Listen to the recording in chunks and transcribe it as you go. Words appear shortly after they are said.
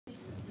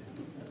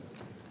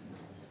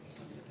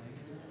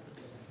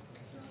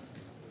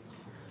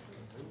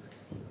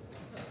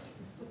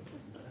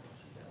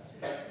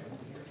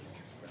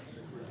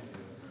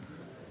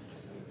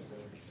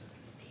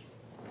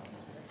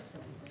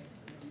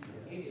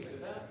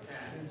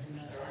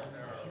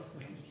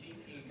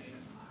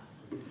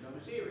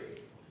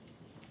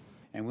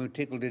And we're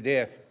tickled to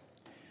death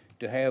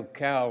to have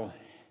Cal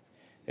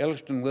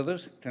Elliston with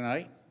us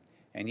tonight,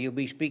 and he'll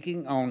be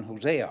speaking on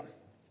Hosea.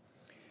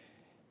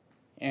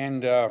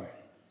 And of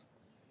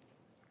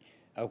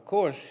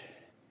course,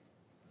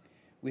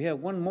 we have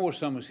one more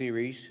summer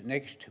series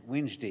next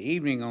Wednesday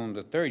evening on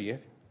the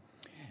 30th,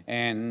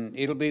 and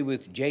it'll be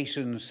with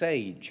Jason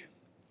Sage.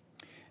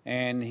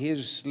 And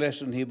his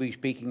lesson he'll be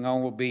speaking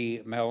on will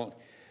be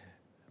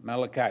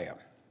Malachi.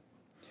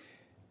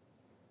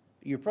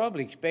 You're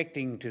probably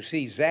expecting to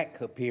see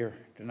Zach up here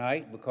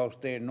tonight because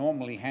they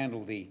normally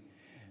handle the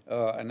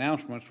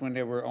announcements when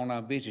they were on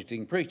our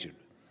visiting preacher.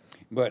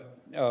 But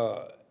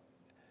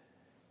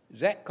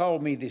Zach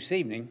called me this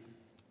evening,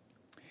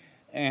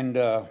 and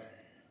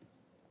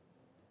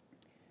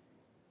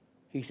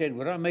he said,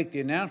 would I make the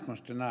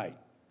announcements tonight?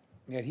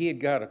 That he had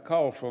got a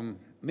call from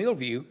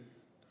Millview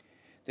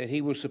that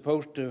he was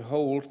supposed to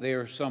hold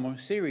their summer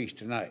series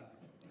tonight.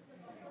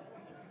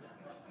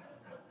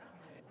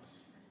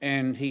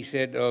 And he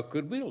said,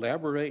 could we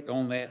elaborate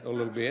on that a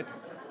little bit?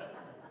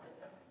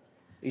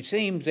 It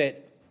seems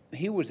that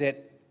he was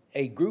at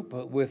a group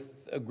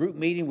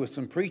meeting with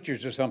some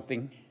preachers or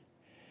something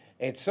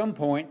at some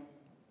point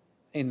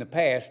in the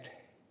past,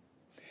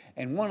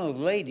 and one of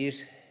the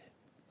ladies,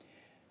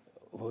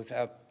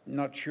 I'm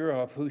not sure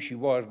of who she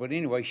was, but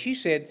anyway, she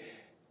said,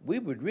 we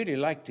would really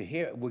like to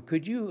hear,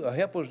 could you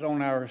help us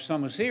on our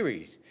summer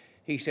series?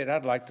 He said,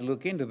 I'd like to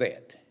look into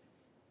that.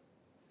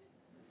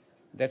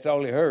 That's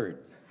all he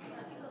heard.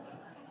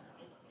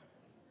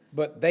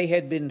 But they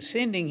had been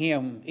sending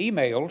him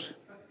emails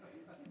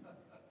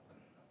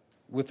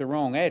with the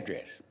wrong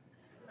address.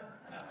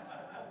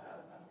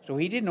 So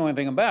he didn't know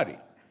anything about it.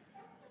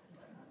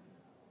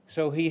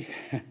 So he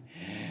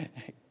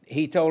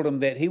told them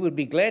that he would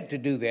be glad to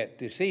do that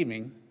this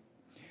evening.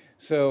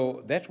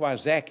 So that's why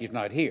Zach is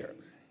not here.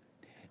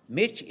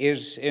 Mitch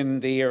is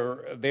in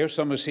their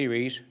summer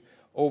series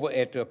over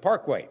at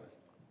Parkway.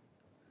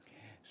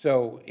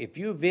 So if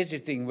you're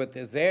visiting with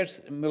us,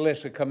 there's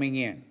Melissa coming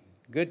in.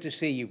 Good to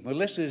see you.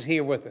 Melissa is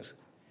here with us.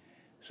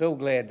 So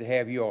glad to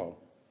have you all.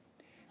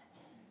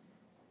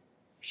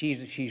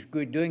 She's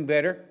good, doing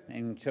better,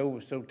 and so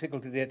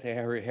tickled to death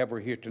to have her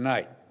here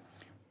tonight.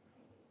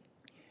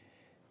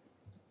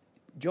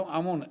 Joe, I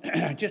want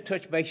to just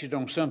touch bases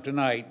on some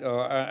tonight.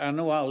 I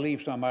know I'll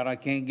leave some out. I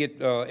can't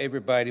get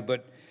everybody,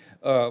 but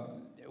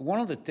one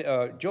of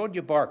the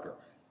Georgia Barker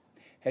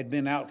had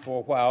been out for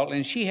a while,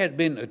 and she had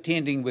been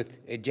attending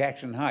at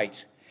Jackson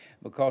Heights,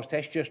 because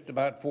that's just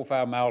about 4 or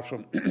 5 miles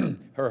from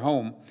her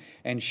home,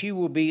 and she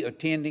will be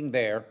attending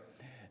there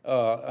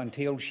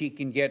until she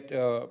can get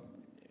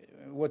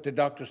what the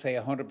doctors say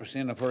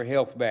 100% of her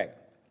health back.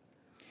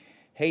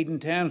 Hayden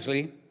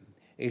Townsley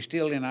is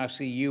still in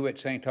ICU at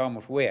St.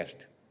 Thomas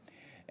West,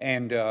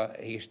 and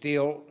he's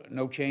still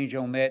no change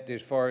on that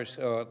as far as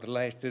the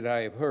last that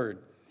I have heard.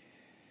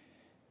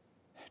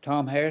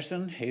 Tom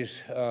Harrison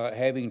is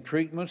having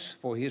treatments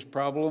for his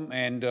problem,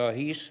 and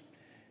he's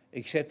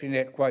accepting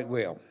that quite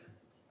well.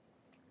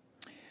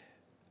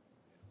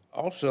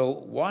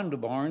 Also, Wanda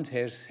Barnes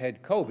has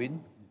had COVID,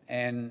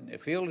 and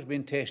Phil has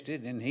been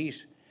tested, and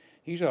he's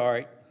all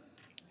right.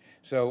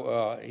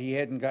 So he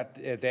hadn't got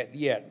that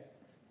yet.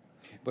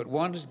 But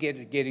Wanda's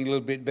getting a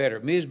little bit better.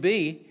 Ms.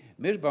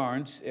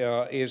 Barnes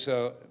is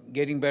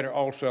getting better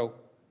also.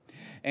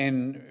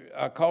 And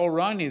I called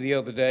Ronnie the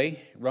other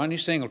day, Ronnie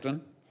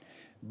Singleton.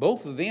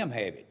 Both of them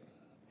have it,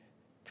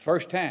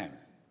 first time.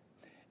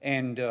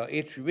 And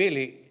it's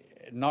really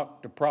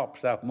knocked the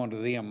props out from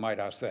under them, might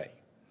I say.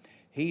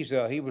 He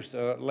was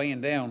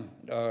laying down,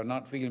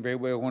 not feeling very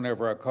well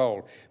whenever I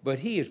called, but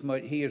he is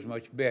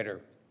much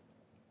better.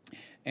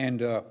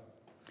 And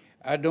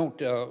I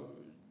don't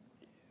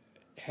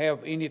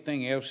have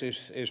anything else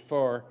as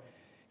far.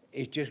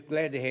 It's just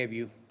glad to have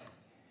you,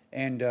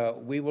 and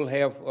we will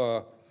have,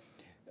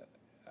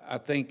 I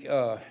think,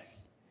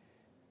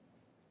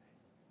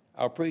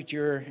 our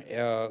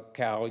preacher,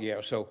 Cal.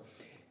 Yeah. So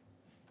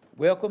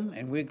welcome,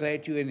 and we're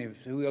glad you, and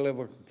if we'll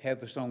ever have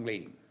the song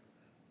leading.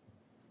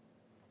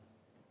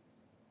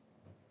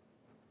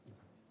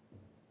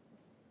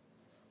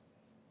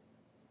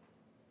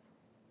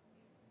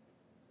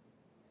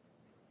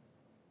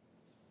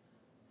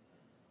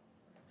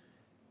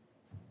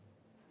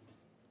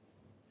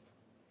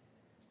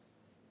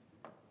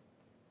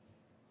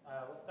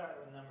 We'll start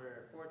with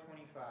number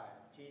 425.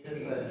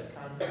 Jesus, let us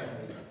come to you.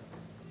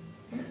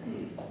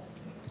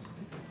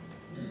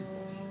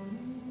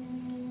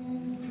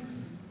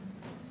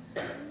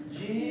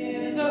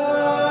 Use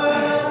us.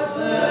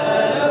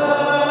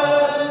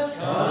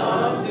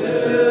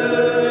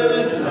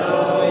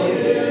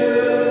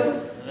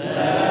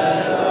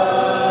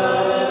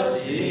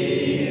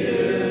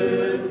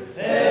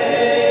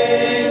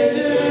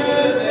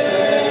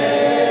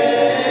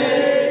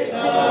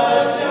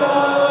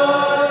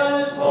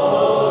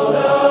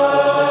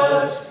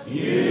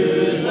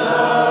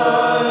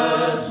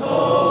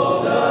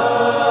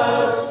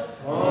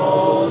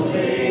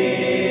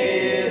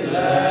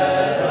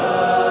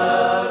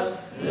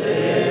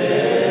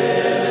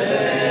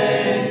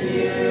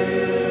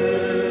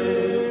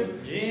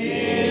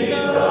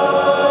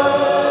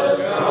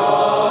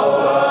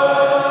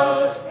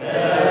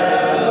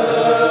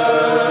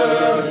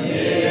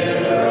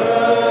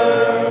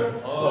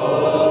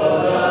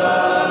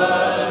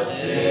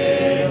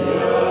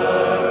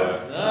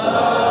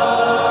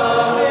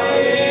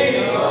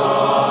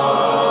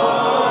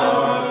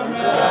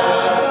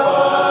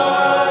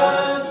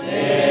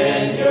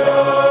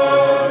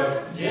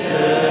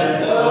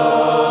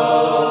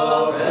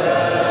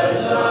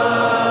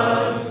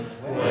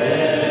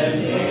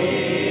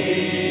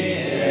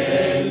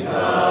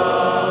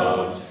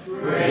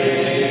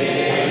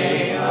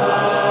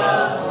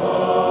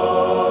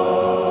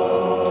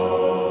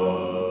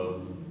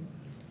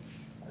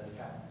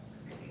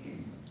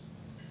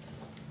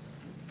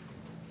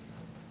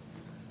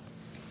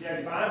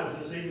 got your Bibles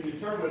this evening, you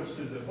turn with us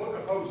to the book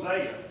of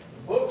Hosea.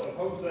 The book of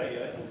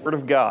Hosea, the Word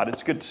of God.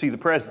 It's good to see the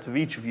presence of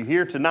each of you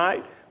here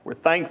tonight. We're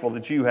thankful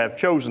that you have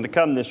chosen to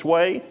come this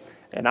way,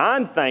 and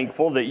I'm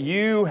thankful that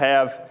you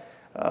have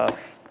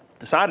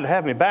decided to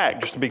have me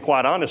back. Just to be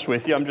quite honest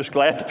with you, I'm just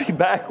glad to be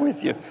back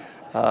with you.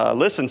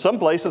 Listen, some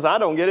places I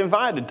don't get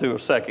invited to a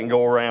second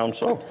go around,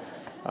 so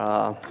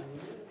I'm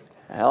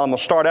going to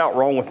start out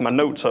wrong with my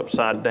notes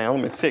upside down.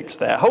 Let me fix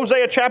that.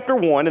 Hosea chapter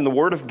 1 in the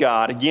Word of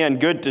God. Again,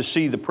 good to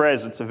see the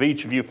presence of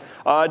each of you.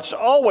 It's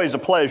always a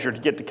pleasure to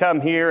get to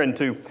come here and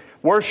to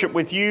worship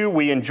with you.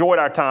 We enjoyed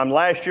our time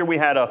last year. We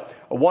had a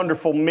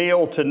wonderful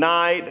meal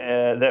tonight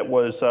that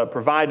was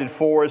provided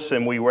for us,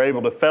 and we were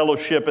able to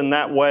fellowship in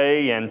that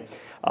way. And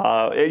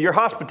your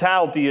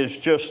hospitality is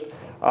just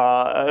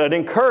an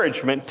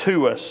encouragement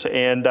to us.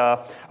 And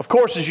of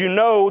course, as you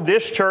know,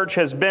 this church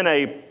has been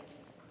a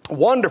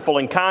wonderful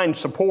and kind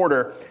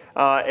supporter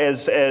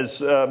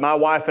as my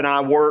wife and I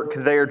work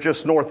there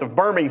just north of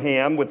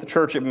Birmingham with the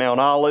church at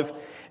Mount Olive.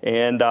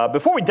 And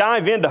before we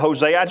dive into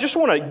Hosea, I just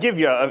want to give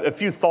you a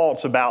few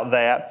thoughts about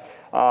that.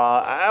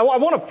 I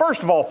want to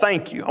first of all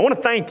thank you. I want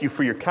to thank you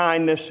for your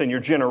kindness and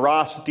your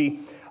generosity.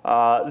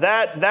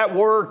 That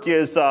work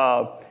is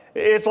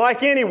it's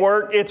like any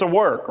work, it's a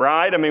work,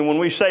 right? I mean, when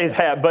we say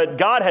that, but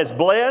God has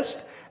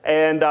blessed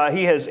and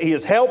He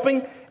is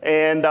helping.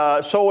 And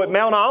so at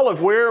Mount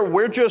Olive,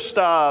 we're just,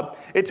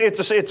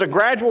 it's a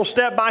gradual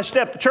step by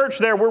step. The church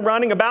there, we're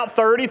running about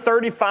 30,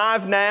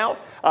 35 now.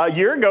 A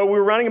year ago, we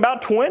were running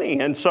about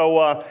 20. And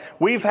so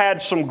we've had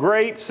some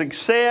great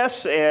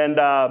success. And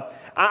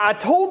I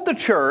told the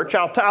church,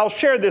 I'll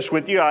share this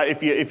with you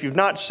if you've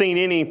not seen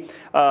any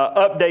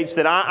updates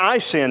that I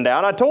send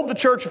out. I told the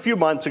church a few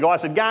months ago, I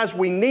said, guys,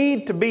 we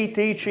need to be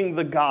teaching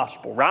the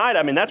gospel, right?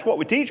 I mean, that's what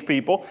we teach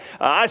people.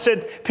 I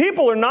said,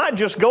 people are not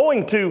just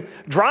going to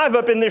drive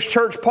up in this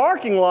church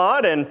parking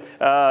lot and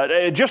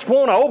just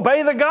want to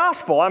obey the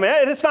gospel. I mean,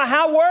 it's not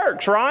how it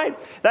works, right?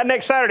 That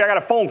next Saturday, I got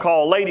a phone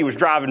call. A lady was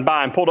driving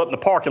by and pulled up in the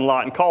parking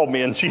lot and called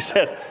me, and she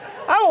said,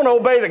 I want to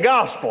obey the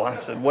gospel. I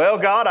said, well,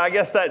 God, I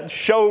guess that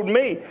showed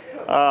me.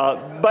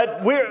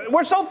 But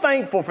we're so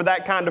thankful for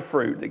that kind of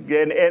fruit.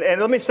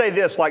 And let me say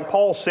this, like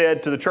Paul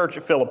said to the church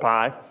at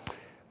Philippi,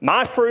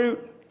 my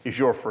fruit is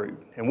your fruit.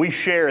 And we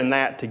share in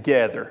that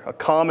together, a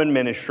common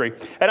ministry.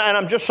 And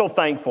I'm just so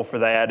thankful for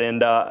that.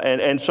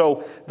 And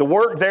so the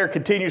work there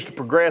continues to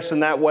progress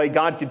in that way.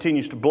 God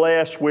continues to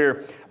bless.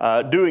 We're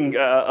doing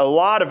a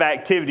lot of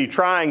activity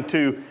trying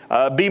to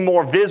be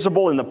more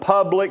visible in the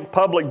public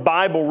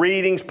Bible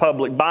readings,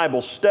 public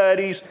Bible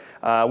studies.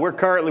 We're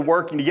currently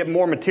working to get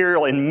more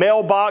material in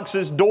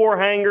mailboxes, door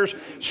hangers,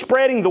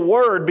 spreading the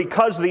word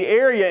because the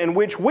area in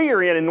which we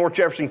are in North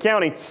Jefferson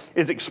County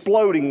is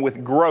exploding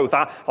with growth.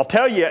 I'll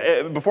tell you,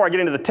 before I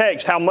get into the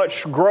text, how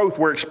much growth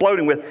we're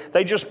exploding with.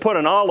 They just put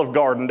an Olive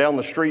Garden down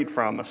the street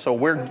from us, so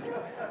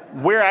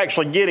we're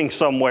actually getting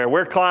somewhere.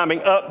 We're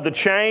climbing up the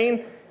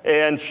chain.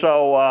 And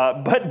so,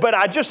 but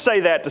I just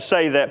say that to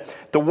say that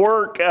the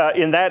work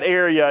in that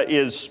area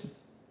is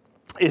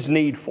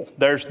needful.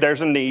 There's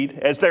a need,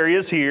 as there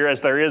is here,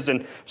 as there is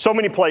in so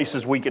many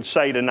places we could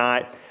say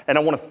tonight. And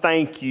I want to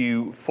thank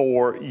you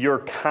for your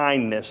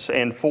kindness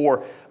and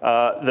for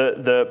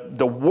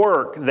the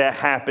work that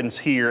happens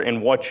here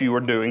and what you are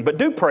doing. But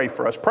do pray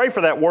for us. Pray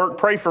for that work.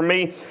 Pray for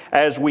me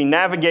as we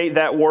navigate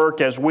that work,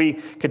 as we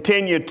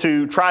continue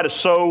to try to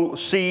sow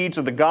seeds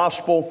of the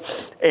gospel.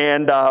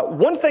 And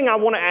one thing I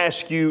want to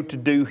ask you to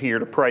do here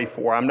to pray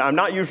for, I'm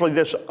not usually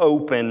this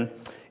open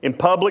in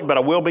public, but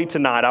I will be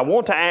tonight. I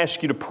want to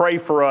ask you to pray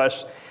for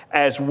us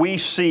as we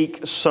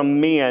seek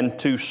some men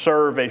to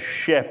serve as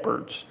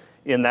shepherds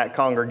in that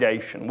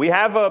congregation. We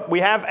have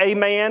a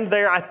man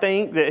there, I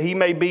think, that he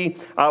may be,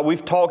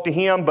 we've talked to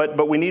him,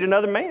 but we need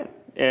another man.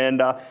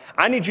 And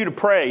I need you to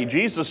pray.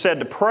 Jesus said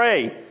to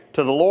pray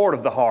to the Lord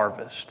of the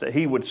harvest, that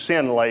He would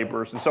send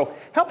laborers. And so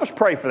help us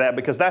pray for that,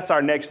 because that's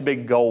our next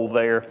big goal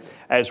there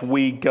as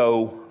we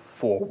go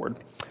forward.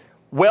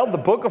 Well, the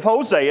book of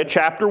Hosea,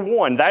 chapter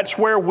 1, that's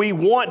where we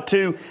want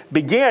to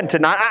begin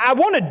tonight. I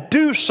want to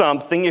do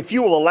something, if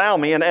you will allow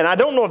me, and I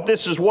don't know if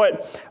this is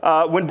what,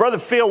 when Brother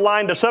Phil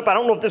lined us up, I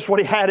don't know if this is what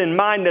he had in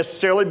mind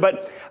necessarily,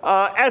 but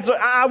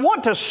I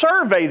want to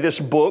survey this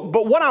book,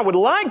 but what I would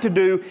like to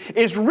do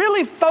is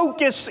really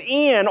focus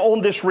in on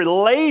this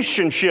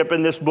relationship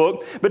in this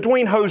book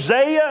between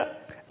Hosea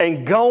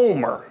and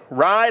Gomer,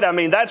 right? I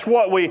mean, that's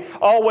what we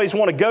always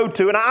want to go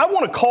to. And I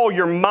want to call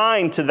your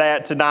mind to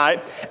that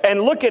tonight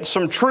and look at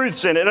some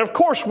truths in it. And of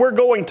course, we're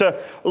going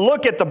to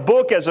look at the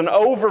book as an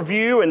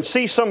overview and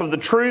see some of the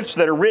truths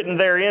that are written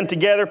therein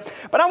together.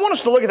 But I want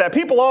us to look at that.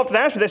 People often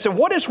ask me, they say,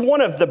 what is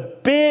one of the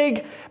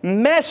big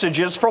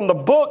messages from the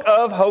book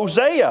of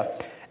Hosea?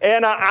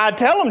 And I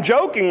tell them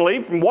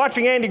jokingly, from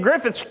watching Andy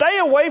Griffith, stay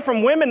away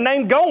from women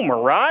named Gomer,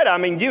 right? I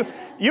mean,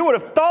 you would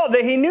have thought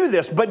that he knew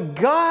this, but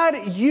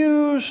God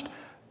used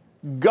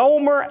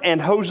Gomer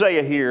and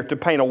Hosea here to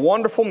paint a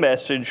wonderful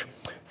message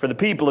for the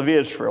people of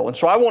Israel. And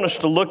so I want us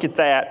to look at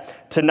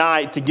that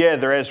tonight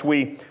together as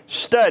we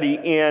study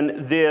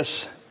in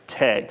this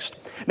text.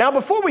 Now,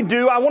 before we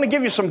do, I want to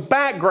give you some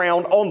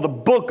background on the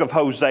book of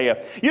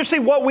Hosea. You see,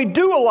 what we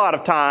do a lot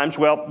of times,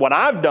 well, what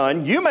I've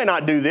done, you may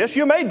not do this,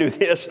 you may do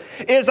this,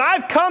 is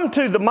I've come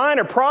to the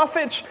minor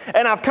prophets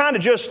and I've kind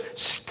of just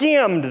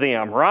skimmed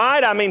them,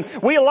 right? I mean,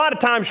 we a lot of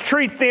times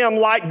treat them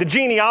like the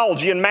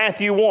genealogy in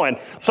Matthew 1.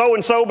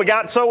 So-and-so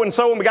begot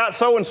so-and-so and begot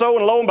so-and-so,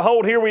 and lo and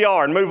behold, here we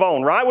are, and move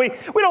on, right?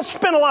 We don't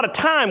spend a lot of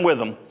time with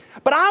them.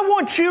 But I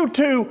want you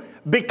to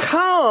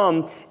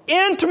become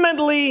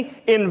intimately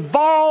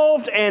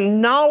involved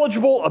and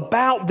knowledgeable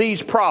about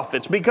these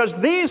prophets, because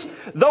these,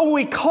 though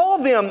we call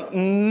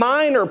them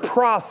minor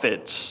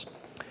prophets,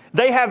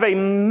 they have a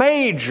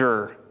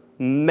major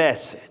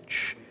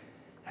message.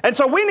 And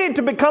so we need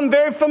to become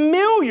very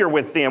familiar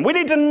with them. We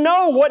need to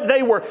know what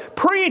they were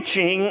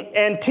preaching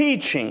and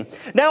teaching.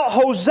 Now,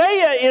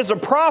 Hosea is a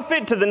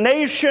prophet to the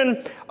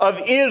nation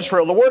of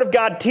Israel. The Word of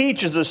God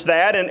teaches us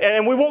that,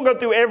 and we won't go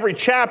through every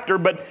chapter,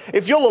 but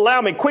if you'll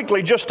allow me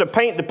quickly just to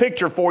paint the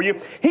picture for you,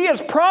 he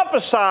is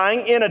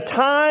prophesying in a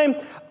time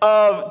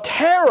of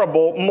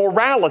terrible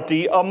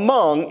morality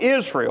among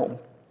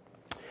Israel.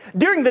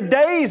 During the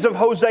days of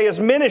Hosea's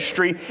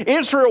ministry,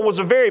 Israel was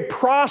a very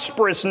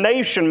prosperous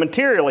nation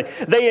materially.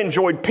 They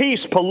enjoyed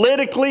peace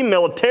politically,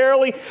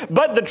 militarily,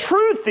 but the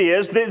truth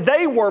is that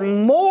they were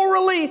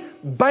morally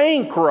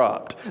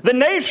bankrupt. The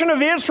nation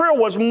of Israel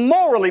was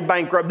morally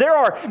bankrupt. There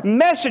are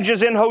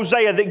messages in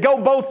Hosea that go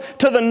both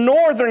to the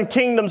northern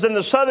kingdoms and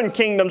the southern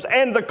kingdoms,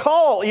 and the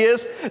call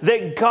is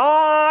that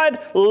God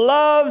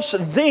loves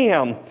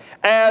them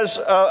as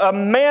a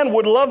man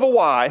would love a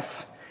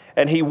wife,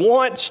 and He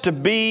wants to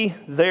be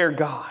their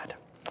God.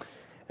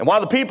 And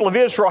while the people of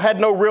Israel had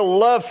no real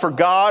love for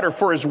God or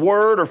for His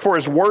Word or for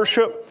His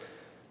worship,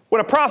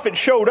 when a prophet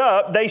showed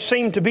up, they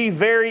seemed to be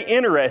very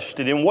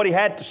interested in what he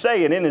had to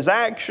say and in his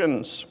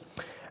actions.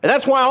 And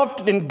that's why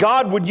often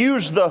God would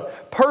use the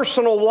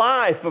personal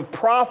life of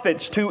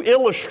prophets to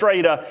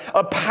illustrate a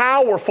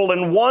powerful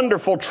and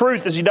wonderful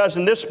truth, as He does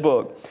in this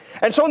book.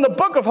 And so in the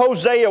book of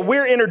Hosea,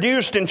 we're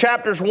introduced in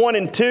chapters 1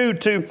 and 2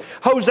 to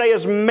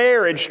Hosea's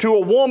marriage to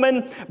a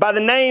woman by the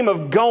name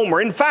of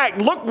Gomer. In fact,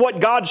 look what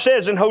God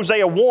says in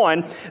Hosea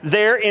 1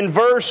 there in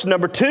verse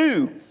number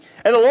 2.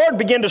 And the Lord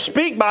began to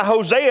speak by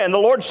Hosea, and the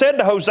Lord said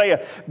to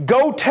Hosea,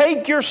 "Go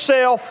take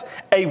yourself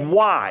a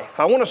wife."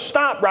 I want to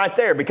stop right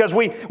there, because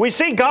we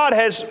see God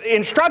has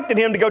instructed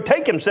him to go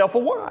take himself a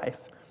wife.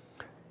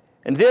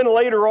 And then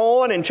later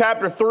on in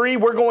chapter 3,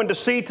 we're going to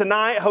see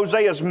tonight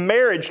Hosea's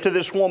marriage to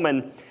this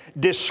woman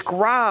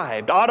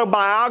described,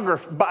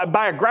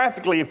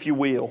 autobiographically, if you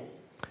will.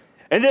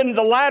 And then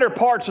the latter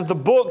parts of the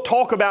book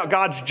talk about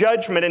God's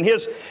judgment and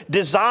His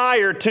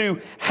desire to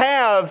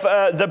have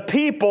the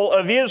people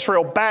of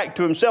Israel back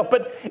to Himself.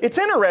 But it's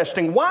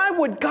interesting. Why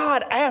would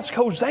God ask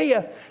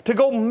Hosea to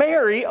go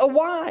marry a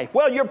wife?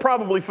 Well, you're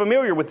probably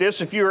familiar with this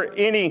if you're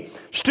any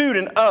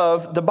student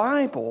of the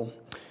Bible.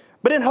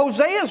 But in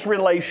Hosea's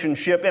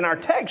relationship in our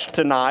text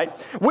tonight,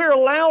 we're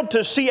allowed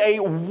to see a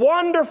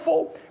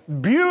wonderful,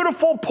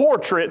 beautiful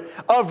portrait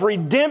of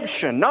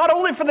redemption, not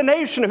only for the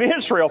nation of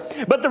Israel,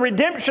 but the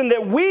redemption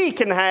that we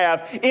can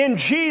have in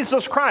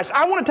Jesus Christ.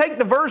 I want to take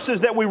the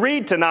verses that we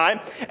read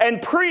tonight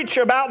and preach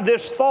about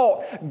this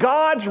thought,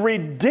 God's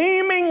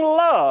redeeming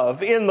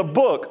love in the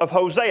book of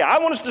Hosea. I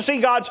want us to see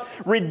God's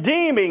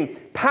redeeming,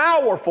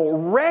 powerful,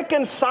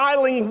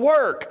 reconciling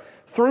work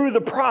through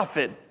the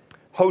prophet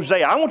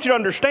Hosea. I want you to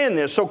understand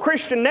this. So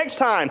Christian, next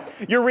time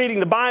you're reading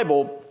the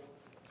Bible,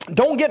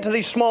 don't get to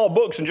these small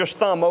books and just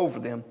thumb over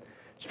them.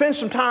 Spend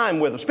some time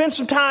with them. Spend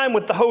some time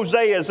with the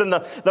Hoseas and the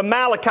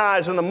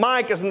Malachis and the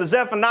Micahs and the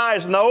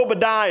Zephaniahs and the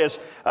Obadiahs.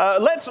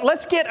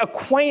 Let's get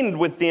acquainted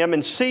with them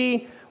and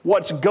see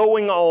what's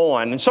going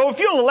on. And so if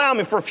you'll allow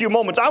me for a few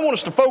moments, I want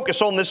us to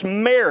focus on this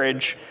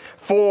marriage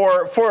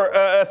for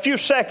a few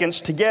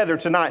seconds together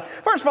tonight.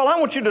 First of all, I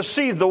want you to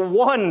see the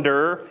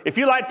wonder. If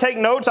you like to take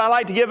notes, I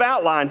like to give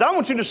outlines. I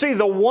want you to see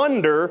the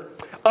wonder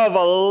of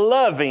a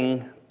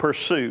loving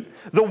pursuit.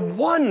 The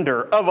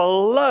wonder of a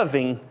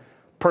loving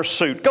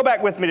pursuit. Go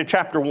back with me to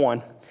chapter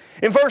 1.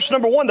 In verse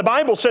number 1, the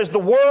Bible says, "The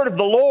word of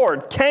the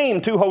Lord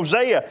came to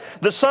Hosea,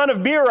 the son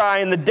of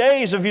Beeri, in the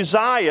days of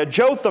Uzziah,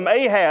 Jotham,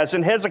 Ahaz,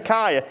 and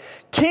Hezekiah,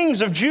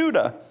 kings of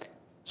Judah."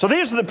 So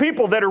these are the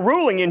people that are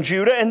ruling in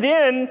Judah. And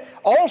then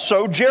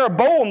also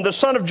Jeroboam, the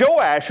son of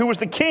Joash, who was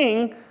the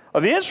king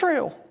of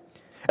Israel.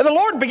 And the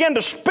Lord began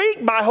to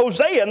speak by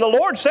Hosea. And the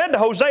Lord said to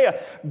Hosea,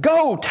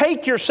 "Go,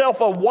 take yourself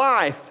a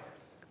wife."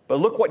 But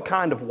look what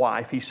kind of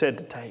wife He said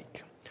to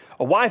take.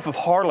 A wife of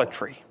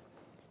harlotry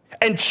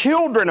and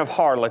children of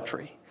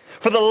harlotry.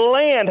 For the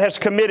land has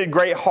committed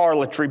great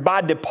harlotry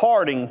by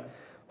departing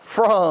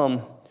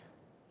from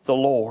the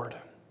Lord.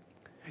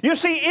 You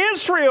see,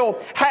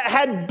 Israel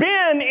had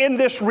been in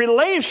this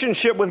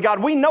relationship with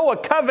God. We know a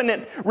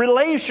covenant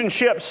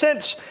relationship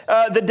since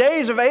the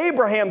days of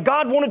Abraham.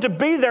 God wanted to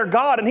be their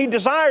God, and He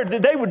desired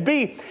that they would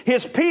be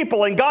His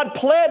people. And God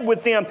pled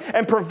with them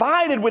and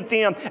provided with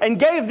them and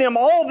gave them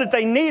all that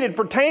they needed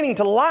pertaining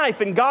to life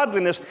and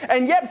godliness.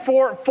 And yet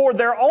for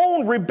their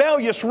own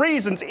rebellious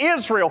reasons,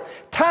 Israel,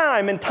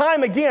 time and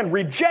time again,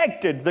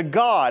 rejected the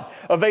God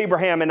of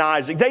Abraham and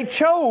Isaac. They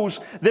chose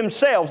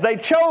themselves. They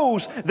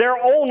chose their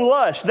own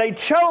lust. They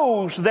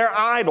chose their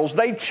idols.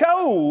 They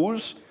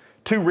chose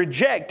to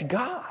reject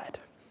God.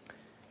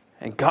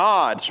 And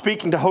God,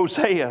 speaking to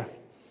Hosea,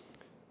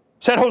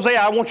 said, Hosea,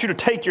 I want you to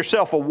take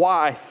yourself a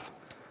wife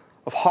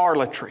of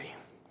harlotry.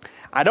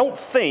 I don't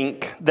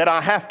think that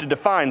I have to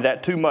define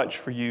that too much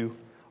for you,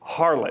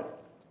 harlot.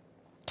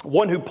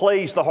 One who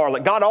plays the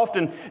harlot. God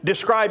often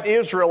described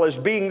Israel as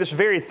being this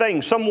very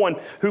thing, someone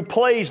who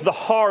plays the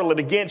harlot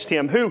against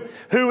Him,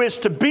 who is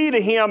to be to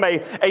Him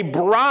a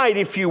bride,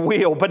 if you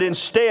will, but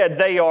instead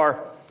they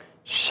are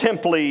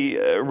simply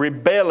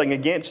rebelling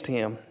against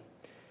Him.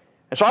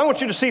 And so I want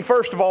you to see,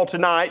 first of all,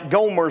 tonight,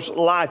 Gomer's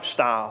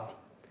lifestyle.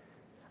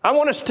 I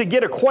want us to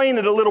get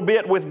acquainted a little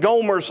bit with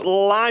Gomer's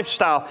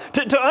lifestyle.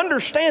 To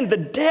understand the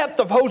depth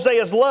of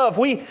Hosea's love,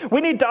 we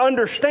need to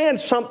understand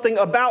something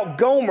about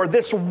Gomer,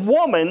 this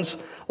woman's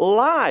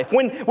life.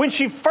 When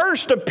she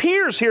first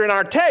appears here in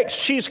our text,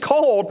 she's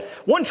called,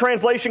 one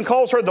translation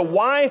calls her the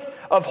wife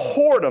of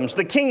whoredoms.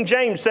 The King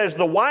James says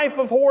the wife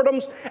of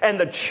whoredoms and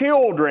the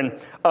children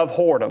of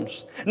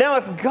whoredoms. Now,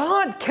 if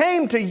God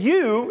came to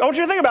you, I want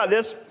you to think about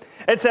this,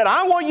 and said,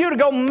 I want you to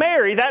go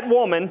marry that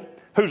woman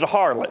who's a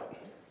harlot.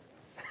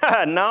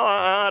 No,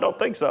 I don't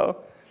think so.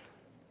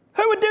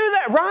 Who would do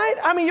that, right?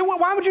 I mean,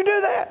 why would you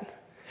do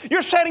that?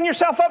 You're setting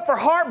yourself up for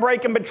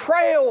heartbreak and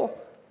betrayal.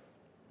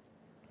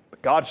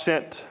 But God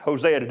sent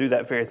Hosea to do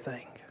that very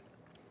thing.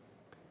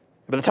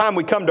 By the time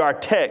we come to our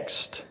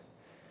text,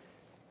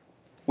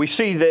 we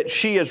see that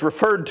she is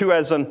referred to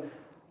as an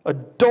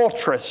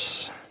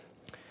adulteress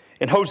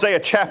in Hosea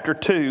chapter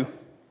 2,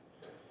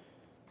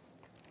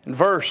 in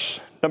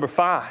verse number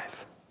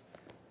 5.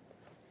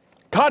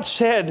 God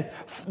said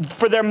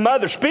for their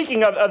mother,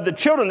 speaking of the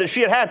children that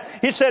she had,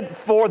 He said,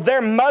 for their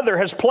mother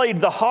has played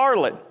the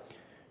harlot.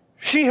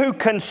 She who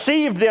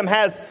conceived them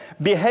has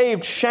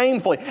behaved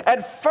shamefully.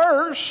 At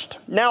first,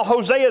 now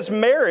Hosea's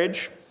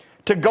marriage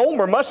to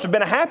Gomer must have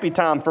been a happy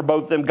time for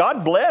both of them.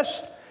 God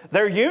blessed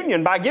their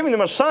union by giving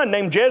them a son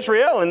named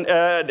Jezreel in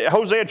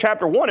Hosea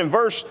chapter 1 and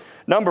verse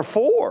number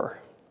 4.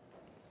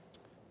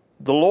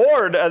 The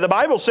Lord, the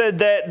Bible said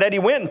that He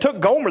went and took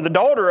Gomer, the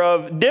daughter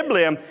of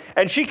Diblaim,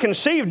 and she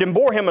conceived and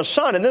bore him a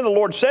son. And then the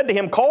Lord said to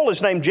him, call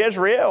his name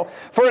Jezreel,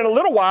 for in a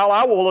little while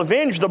I will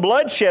avenge the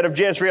bloodshed of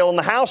Jezreel in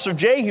the house of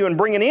Jehu and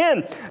bring an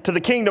end to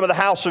the kingdom of the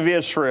house of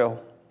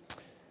Israel.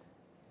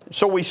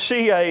 So we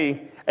see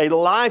a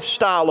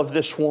lifestyle of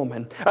this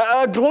woman.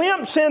 A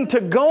glimpse into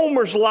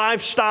Gomer's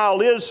lifestyle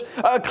is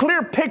a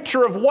clear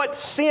picture of what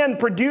sin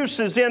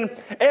produces in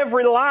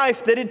every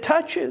life that it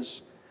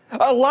touches.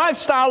 A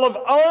lifestyle of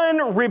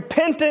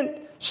unrepentant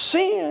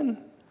sin.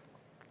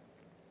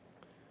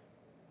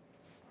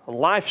 A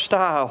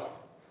lifestyle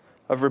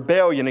of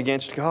rebellion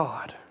against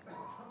God.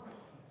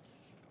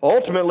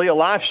 Ultimately, a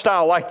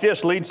lifestyle like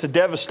this leads to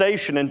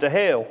devastation and to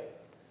hell.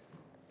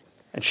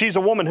 And she's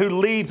a woman who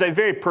leads a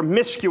very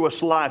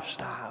promiscuous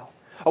lifestyle.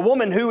 A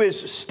woman who is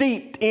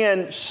steeped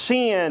in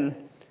sin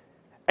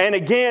and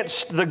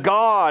against the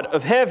God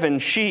of heaven.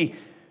 She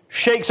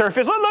shakes her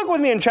fist. Look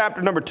with me in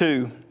chapter number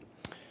 2.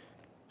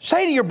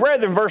 Say to your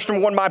brethren, verse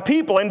number 1, my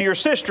people, and to your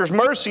sisters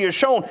mercy is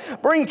shown.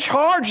 Bring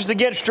charges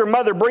against your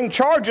mother. Bring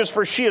charges,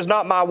 for she is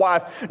not my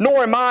wife,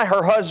 nor am I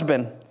her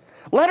husband.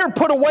 Let her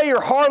put away her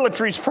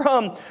harlotries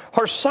from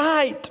her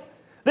sight.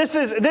 This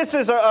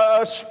is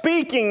a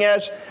speaking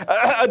as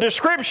a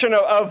description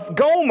of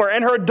Gomer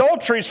and her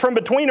adulteries from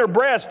between her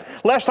breasts,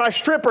 lest I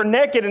strip her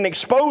naked and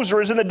expose her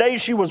as in the day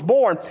she was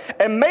born,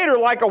 and made her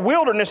like a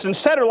wilderness and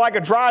set her like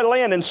a dry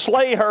land and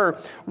slay her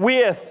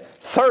with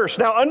thirst.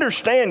 Now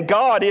understand,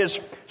 God is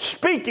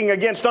speaking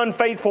against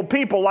unfaithful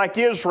people like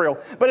Israel.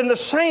 But in the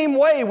same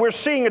way, we're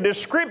seeing a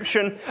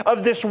description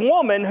of this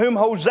woman whom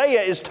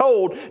Hosea is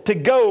told to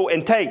go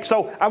and take.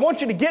 So I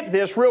want you to get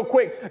this real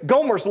quick.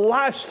 Gomer's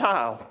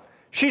lifestyle.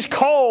 She's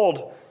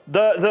called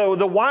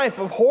the wife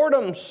of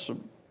whoredoms.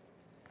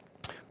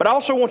 But I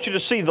also want you to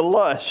see the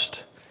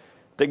lust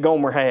that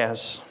Gomer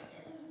has.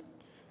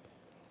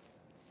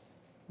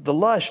 The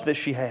lust that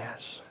she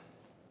has.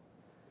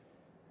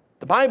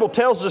 The Bible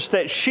tells us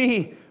that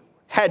she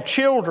had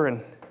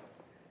children,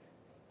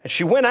 and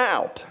she went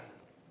out.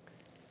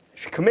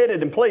 She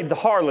committed and played the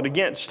harlot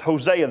against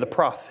Hosea the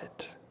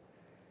prophet.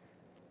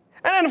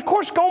 And of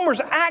course,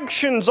 Gomer's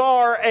actions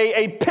are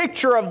a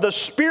picture of the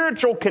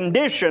spiritual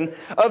condition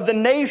of the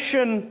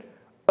nation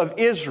of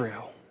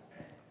Israel.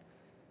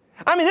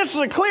 I mean, this is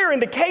a clear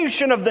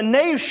indication of the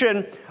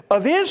nation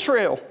of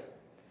Israel.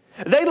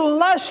 They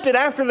lusted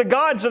after the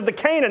gods of the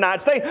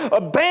Canaanites. They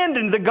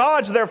abandoned the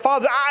gods of their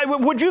fathers.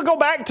 Would you go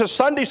back to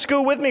Sunday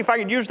school with me, if I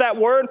could use that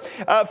word,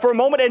 for a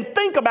moment, and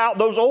think about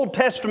those Old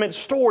Testament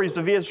stories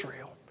of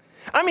Israel?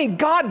 I mean,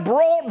 God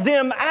brought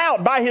them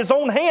out by His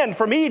own hand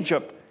from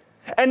Egypt.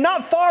 And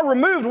not far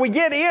removed, we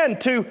get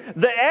into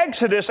the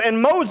Exodus,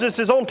 and Moses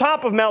is on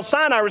top of Mount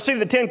Sinai,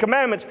 receiving the Ten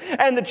Commandments,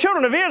 and the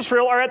children of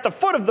Israel are at the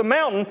foot of the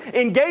mountain,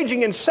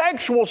 engaging in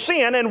sexual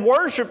sin and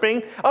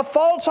worshiping a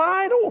false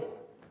idol,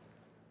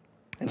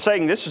 and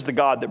saying, this is the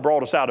God that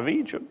brought us out of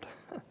Egypt.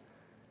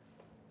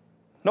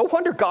 No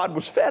wonder God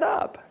was fed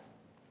up.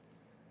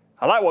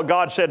 I like what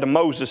God said to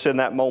Moses in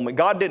that moment.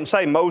 God didn't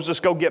say, Moses,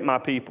 go get my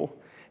people.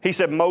 He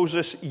said,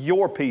 Moses,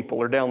 your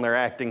people are down there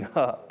acting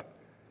up.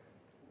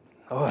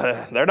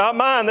 Oh, they're not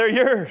mine, they're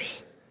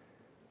yours.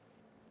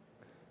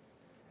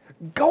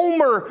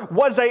 Gomer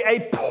was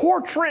a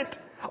portrait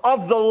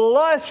of the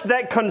lust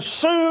that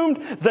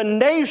consumed the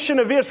nation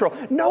of Israel.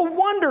 No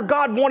wonder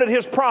God wanted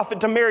His prophet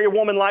to marry a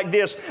woman like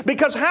this,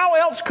 because how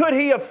else could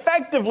he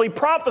effectively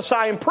prophesy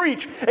and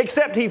preach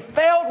except he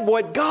felt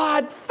what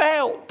God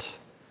felt?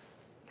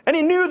 And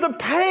he knew the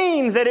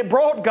pain that it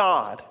brought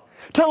God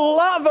to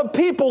love a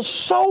people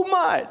so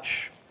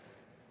much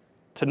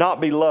to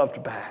not be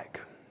loved back.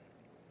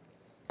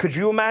 Could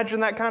you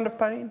imagine that kind of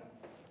pain?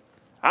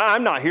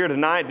 I'm not here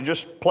tonight to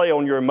just play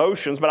on your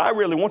emotions, but I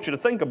really want you to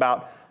think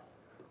about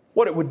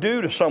what it would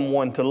do to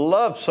someone to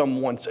love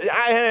someone.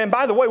 And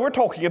by the way, we're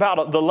talking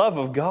about the love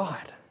of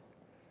God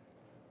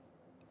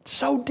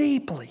so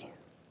deeply.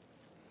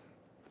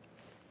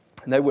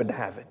 And they wouldn't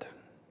have it.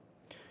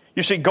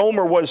 You see,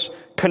 Gomer was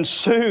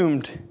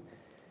consumed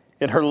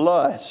in her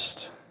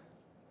lust.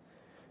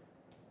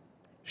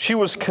 She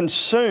was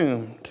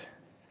consumed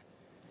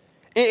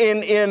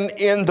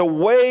in the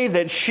way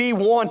that she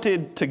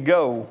wanted to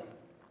go.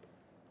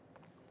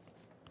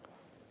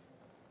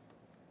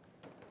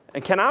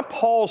 And can I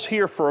pause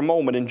here for a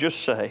moment and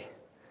just say,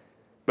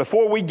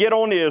 before we get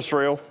on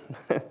Israel,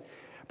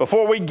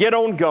 before we get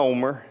on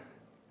Gomer,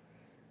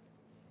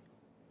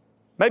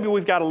 maybe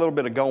we've got a little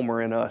bit of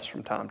Gomer in us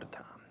from time to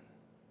time.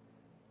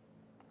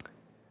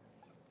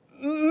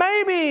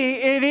 Maybe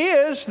it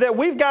is that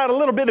we've got a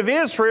little bit of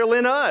Israel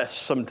in us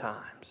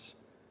sometimes.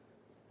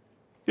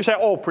 You say,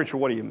 oh, preacher,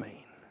 what do you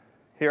mean?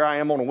 Here I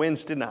am on a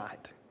Wednesday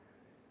night.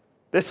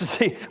 This is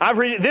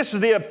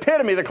the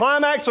epitome, the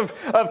climax of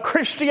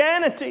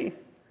Christianity.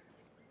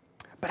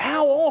 But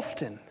how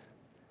often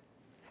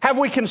have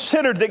we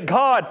considered that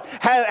God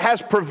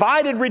has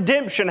provided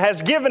redemption,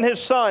 has given His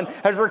Son,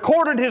 has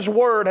recorded His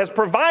Word, has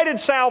provided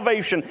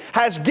salvation,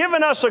 has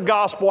given us a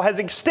gospel, has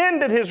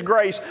extended His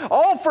grace,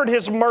 offered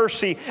His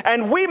mercy,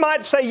 and we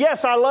might say,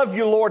 yes, I love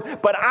you,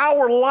 Lord, but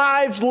our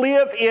lives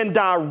live in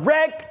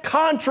direct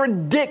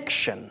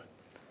contradiction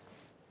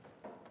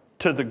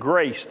to the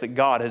grace that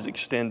God has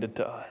extended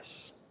to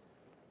us.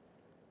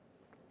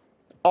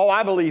 Oh,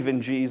 I believe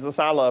in Jesus.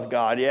 I love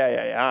God.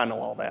 Yeah, I know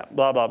all that.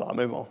 Blah, blah, blah.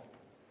 Move on.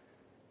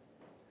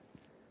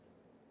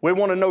 We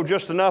want to know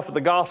just enough of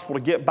the gospel to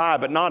get by,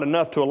 but not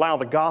enough to allow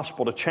the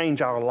gospel to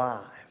change our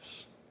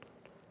lives.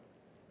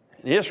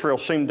 And Israel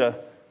seemed to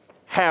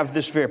have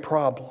this very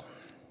problem.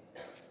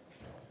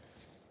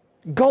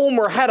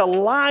 Gomer had a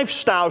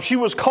lifestyle. She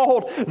was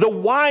called the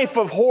wife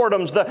of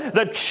whoredoms.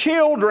 The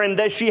children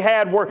that she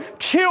had were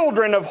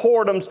children of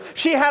whoredoms.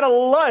 She had a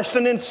lust,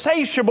 an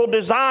insatiable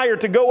desire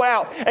to go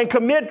out and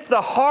commit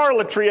the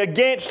harlotry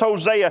against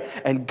Hosea.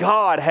 And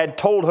God had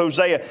told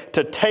Hosea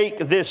to take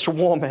this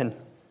woman.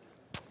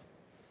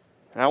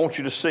 And I want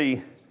you to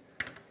see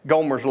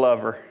Gomer's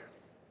lover.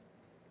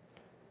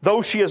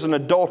 Though she is an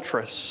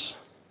adulteress,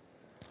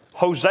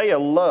 Hosea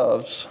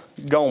loves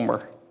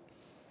Gomer.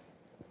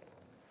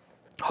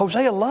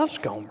 Hosea loves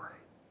Gomer.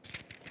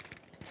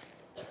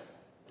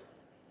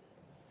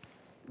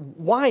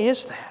 Why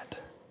is that?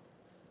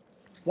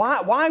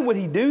 Why would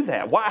he do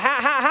that?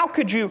 How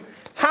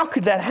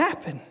could that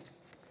happen?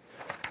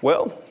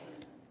 Well,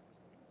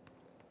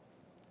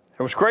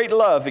 there was great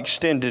love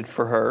extended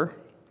for her.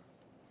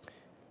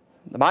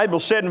 The Bible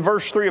said in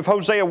verse 3 of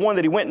Hosea 1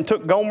 that he went and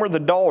took Gomer the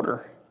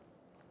daughter.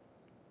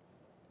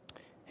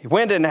 He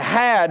went and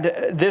had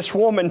this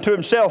woman to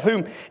himself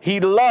whom he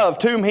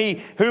loved, whom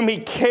he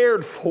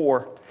cared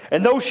for.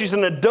 And though she's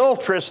an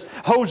adulteress,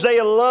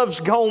 Hosea loves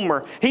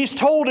Gomer. He's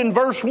told in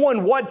verse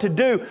 1 what to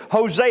do.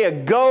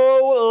 Hosea,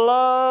 go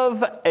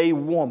love a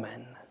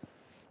woman.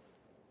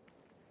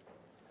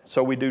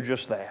 So we do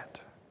just that.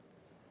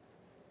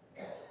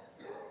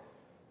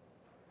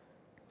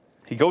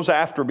 He goes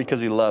after her because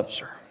he loves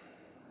her.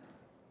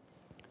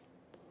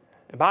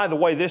 And by the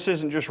way, this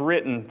isn't just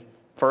written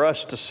for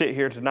us to sit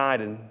here tonight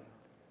and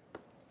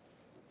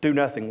do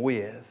nothing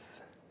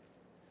with.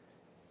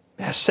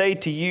 I say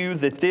to you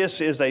that this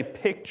is a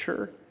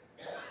picture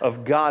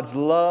of God's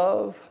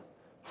love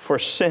for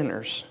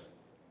sinners.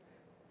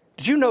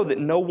 Did you know that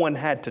no one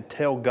had to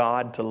tell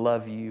God to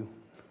love you?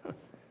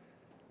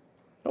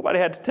 Nobody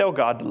had to tell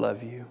God to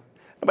love you.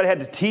 Nobody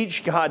had to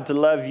teach God to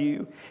love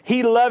you.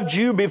 He loved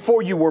you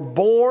before you were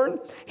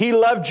born. He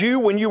loved you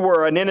when you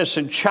were an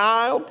innocent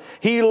child.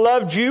 He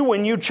loved you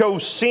when you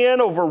chose sin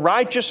over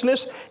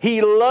righteousness.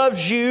 He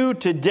loves you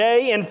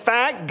today. In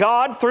fact,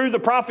 God, through the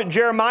prophet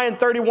Jeremiah in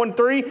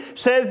 31:3,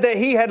 says that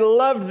He had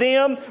loved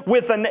them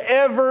with an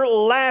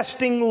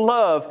everlasting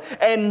love.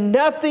 And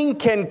nothing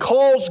can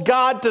cause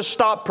God to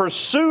stop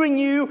pursuing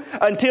you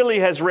until He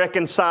has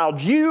reconciled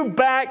you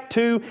back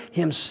to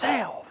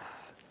Himself.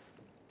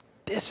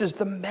 This is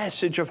the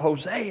message of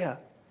Hosea.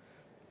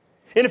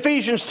 In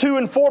Ephesians 2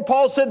 and 4,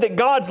 Paul said that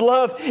God's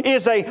love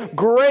is a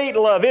great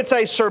love. It's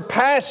a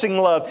surpassing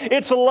love.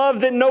 It's a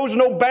love that knows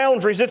no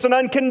boundaries. It's an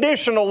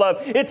unconditional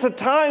love. It's a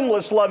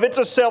timeless love. It's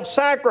a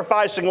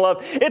self-sacrificing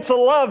love. It's a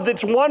love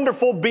that's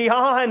wonderful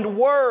beyond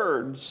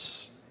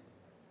words.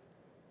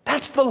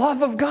 That's the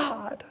love of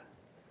God.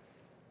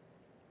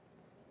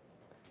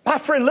 My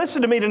friend,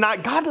 listen to me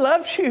tonight. God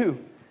loves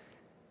you.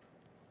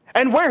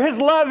 And where His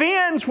love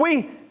ends,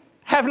 we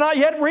have not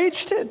yet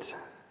reached it.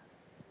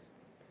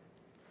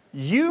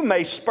 You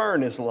may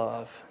spurn His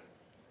love,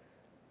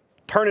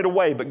 turn it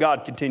away, but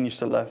God continues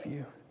to love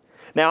you.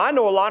 Now, I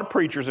know a lot of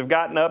preachers have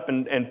gotten up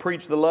and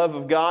preached the love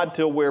of God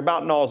till we're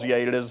about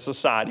nauseated as a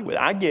society with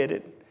it. I get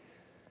it.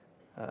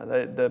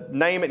 The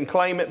name it and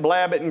claim it,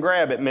 blab it and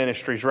grab it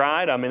ministries,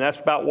 right? I mean, that's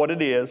about what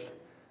it is.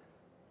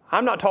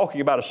 I'm not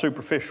talking about a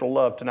superficial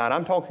love tonight.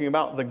 I'm talking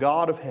about the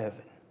God of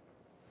heaven.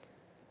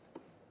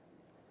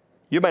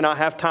 You may not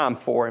have time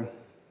for Him,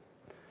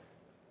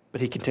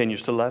 but He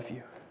continues to love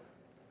you.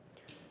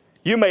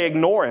 You may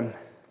ignore Him,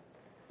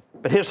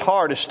 but His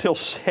heart is still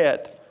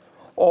set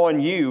on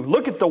you.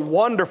 Look at the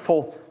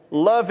wonderful,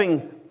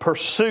 loving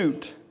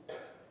pursuit.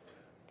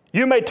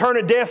 You may turn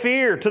a deaf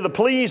ear to the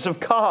pleas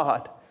of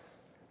God,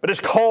 but His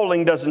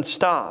calling doesn't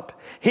stop.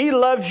 He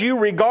loves you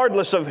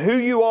regardless of who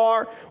you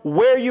are,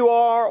 where you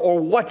are, or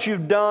what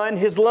you've done.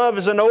 His love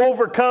is an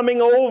overcoming,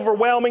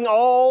 overwhelming,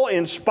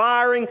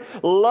 all-inspiring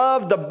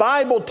love. The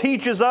Bible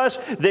teaches us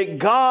that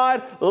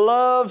God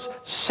loves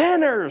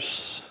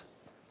sinners.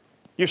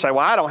 You say, well,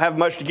 I don't have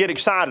much to get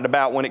excited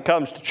about when it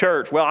comes to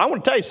church. Well, I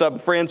want to tell you something,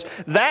 friends.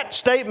 That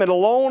statement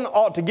alone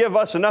ought to give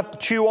us enough to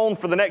chew on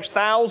for the next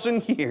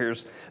 1,000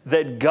 years,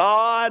 that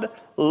God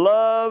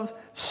loves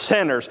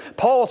sinners.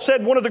 Paul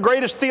said one of the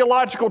greatest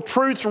theological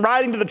truths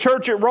writing to the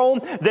church at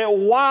Rome, that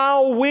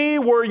while we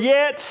were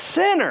yet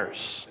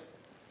sinners,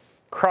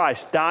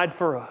 Christ died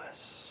for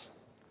us.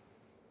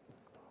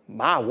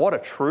 My, what a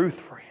truth,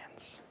 friends.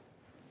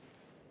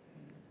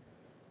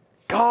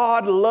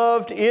 God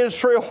loved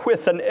Israel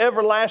with an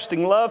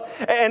everlasting love.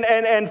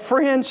 And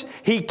friends,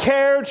 He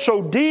cared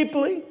so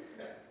deeply.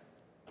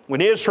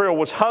 When Israel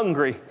was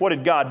hungry, what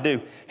did God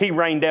do? He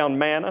rained down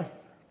manna.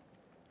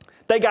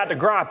 They got to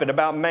griping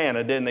about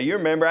manna, didn't they? You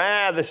remember,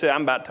 they said,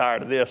 I'm about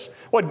tired of this.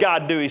 What did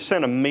God do? He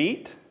sent them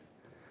meat.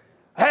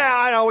 Hey,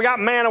 I know we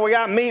got manna, we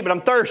got meat, but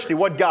I'm thirsty.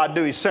 What did God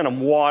do? He sent them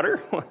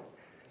water.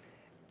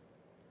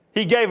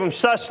 He gave them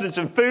sustenance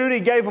and food. He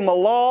gave them a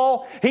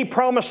law. He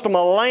promised them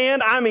a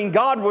land. I mean,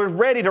 God was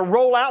ready to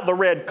roll out the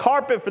red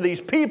carpet for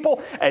these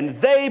people, and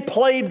they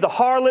played the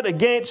harlot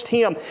against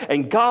Him.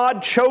 And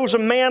God chose a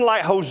man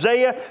like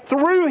Hosea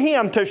through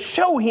him to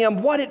show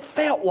him what it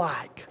felt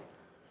like.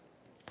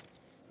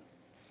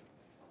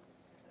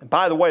 And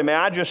by the way, may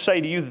I just say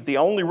to you that the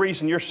only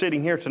reason you're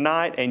sitting here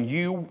tonight and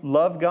you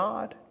love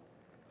God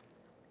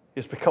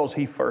is because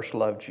He first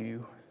loved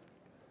you.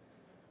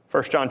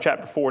 1 John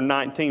chapter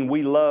 4:19,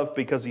 we love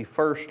because He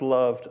first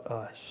loved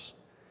us.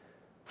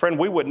 Friend,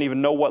 we wouldn't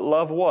even know what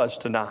love was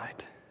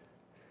tonight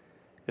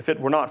if it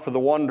were not for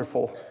the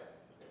wonderful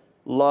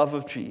love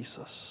of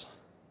Jesus.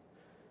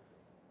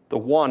 The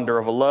wonder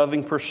of a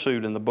loving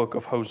pursuit in the book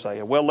of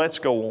Hosea. Well, let's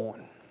go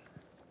on.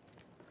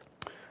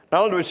 Not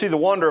only do we see the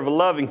wonder of a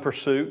loving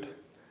pursuit,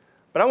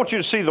 but I want you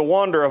to see the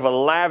wonder of a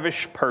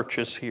lavish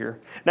purchase here.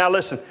 Now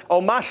listen,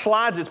 on my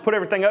slides, it's put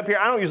everything up here.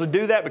 I don't usually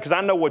do that because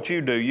I know what you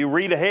do. You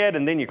read ahead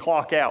and then you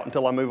clock out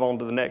until I move on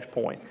to the next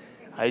point.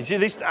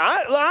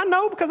 I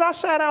know because I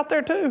sat out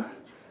there too.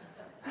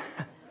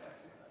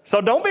 So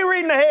don't be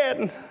reading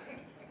ahead.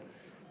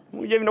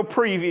 We'll give you no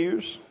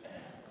previews.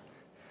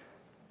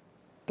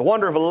 The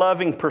wonder of a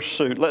loving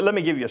pursuit. Let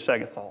me give you a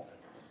second thought.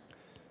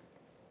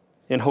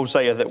 In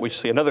Hosea that we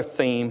see, another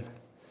theme.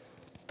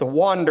 The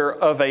wonder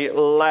of a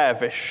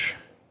lavish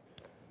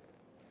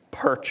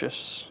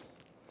purchase.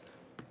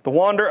 The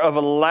wonder of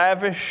a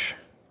lavish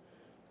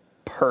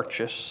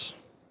purchase.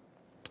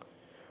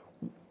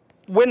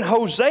 When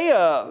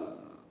Hosea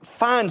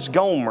finds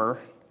Gomer,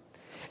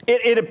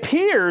 it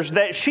appears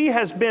that she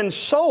has been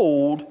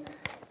sold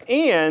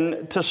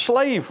into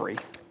slavery.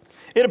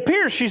 It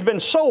appears she's been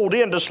sold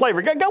into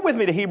slavery. Go with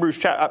me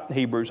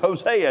to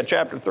Hosea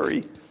chapter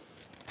 3.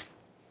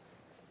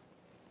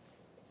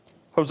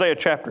 Hosea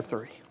chapter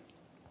 3.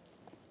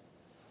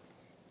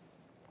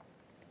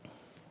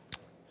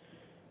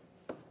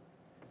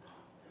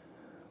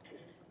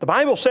 The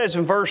Bible says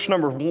in verse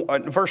number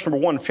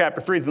 1 of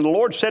chapter 3, "Then the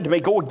Lord said to me,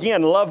 Go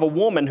again, love a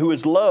woman who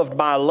is loved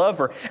by a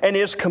lover and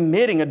is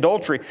committing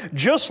adultery,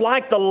 just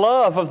like the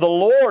love of the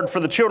Lord for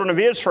the children of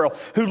Israel,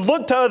 who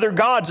looked to other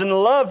gods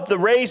and loved the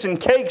raisin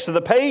cakes of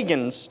the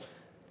pagans."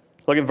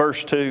 Look at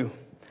verse 2.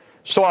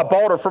 "So I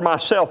bought her for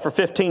myself for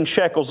 15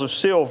 shekels of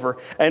silver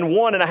and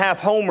 1.5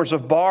 homers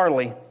of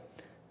barley."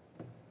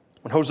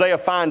 When Hosea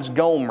finds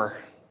Gomer,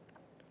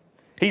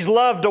 he's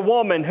loved a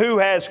woman who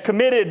has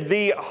committed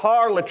the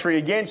harlotry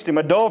against him,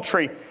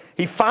 adultery.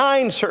 He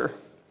finds her,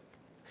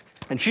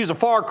 and she's a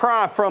far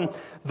cry from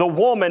the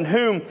woman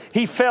whom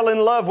he fell in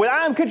love with.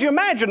 Could you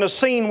imagine a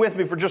scene with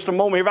me for just a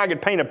moment, if I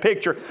could paint a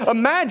picture?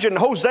 Imagine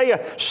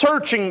Hosea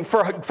searching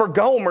for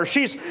Gomer.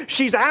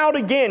 She's out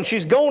again.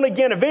 She's gone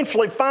again,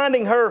 eventually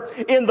finding her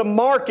in the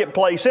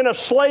marketplace, in a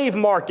slave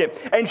market.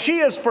 And she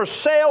is for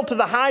sale to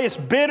the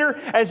highest bidder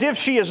as if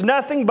she is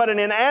nothing but an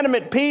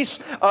inanimate piece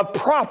of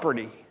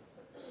property.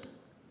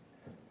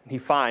 He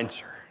finds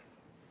her.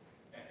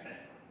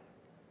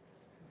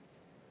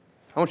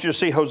 I want you to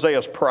see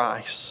Hosea's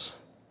price.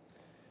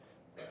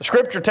 The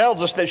Scripture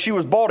tells us that she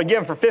was bought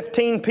again for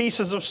 15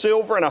 pieces of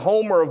silver and a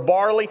homer of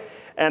barley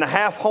and a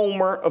half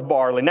homer of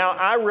barley. Now,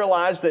 I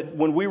realize that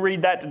when we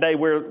read that today,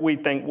 we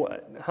think,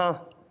 what, huh?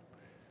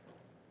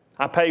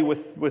 I pay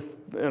with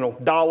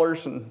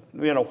dollars and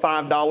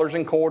 $5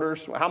 in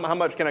quarters. How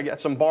much can I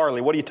get? Some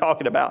barley. What are you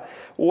talking about?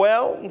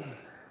 Well,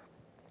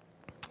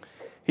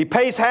 he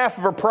pays half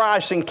of her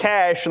price in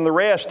cash and the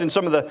rest in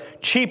some of the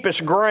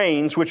cheapest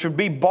grains, which would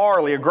be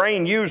barley, a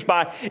grain used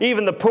by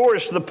even the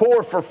poorest of the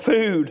poor for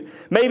food,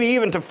 maybe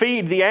even to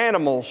feed the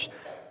animals.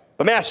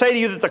 But may I say to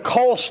you that the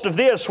cost of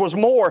this was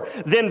more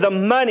than the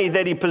money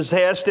that he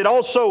possessed. It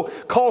also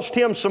cost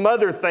him some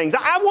other things.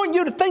 I want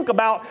you to think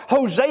about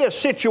Hosea's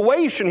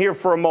situation here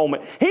for a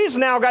moment. He's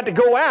now got to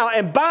go out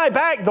and buy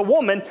back the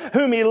woman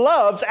whom he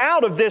loves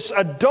out of this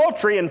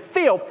adultery and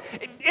filth.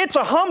 It's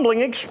a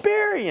humbling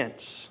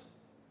experience.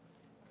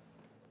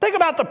 Think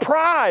about the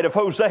pride of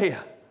Hosea.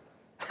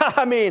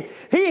 I mean,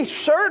 he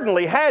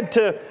certainly had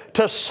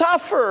to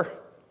suffer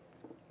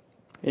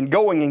in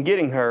going and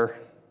getting her.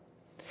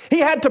 He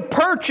had to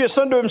purchase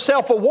unto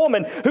himself a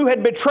woman who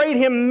had betrayed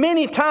him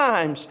many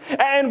times.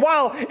 And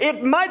while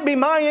it might be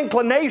my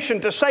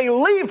inclination to say,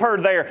 leave her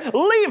there,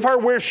 leave her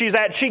where she's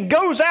at. She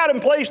goes out and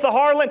plays the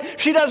harlot.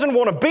 She doesn't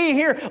want to be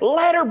here.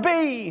 Let her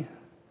be.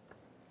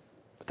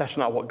 But that's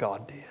not what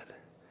God did.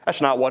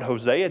 That's not what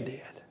Hosea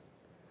did.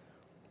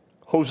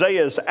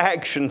 Hosea's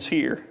actions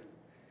here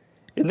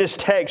in this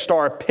text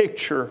are a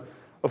picture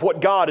of what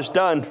God has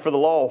done for the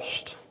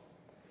lost.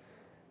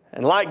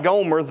 And like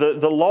Gomer,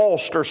 the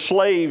lost are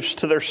slaves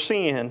to their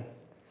sin.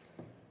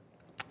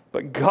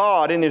 But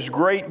God, in His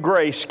great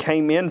grace,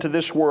 came into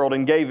this world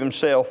and gave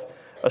Himself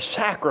a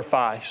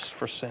sacrifice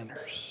for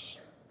sinners.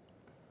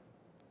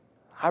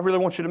 I really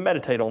want you to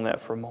meditate on that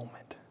for a moment.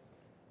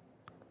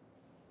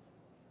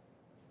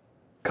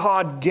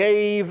 God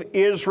gave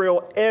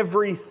Israel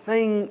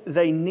everything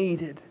they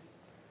needed.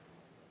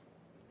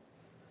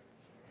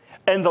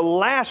 And the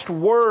last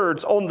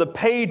words on the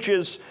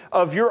pages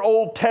of your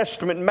Old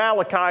Testament,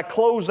 Malachi,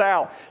 close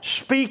out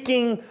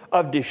speaking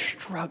of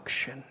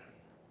destruction.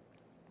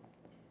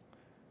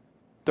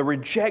 The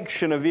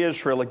rejection of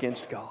Israel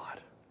against God.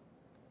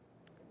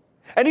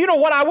 And you know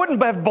what? I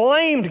wouldn't have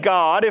blamed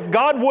God if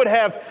God would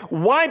have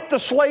wiped the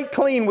slate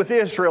clean with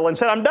Israel and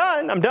said, I'm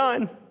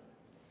done.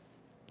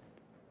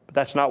 But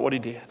that's not what He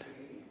did.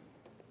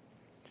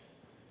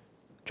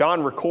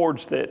 John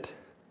records that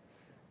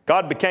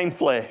God became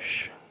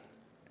flesh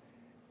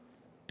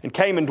and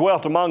came and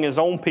dwelt among His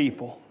own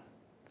people.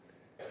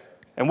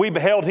 And we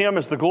beheld Him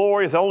as the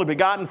glory of the only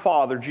begotten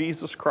Father,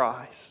 Jesus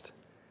Christ.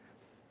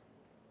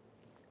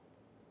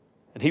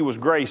 And He was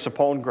grace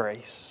upon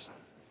grace.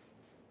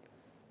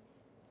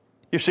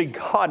 You see,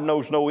 God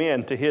knows no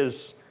end to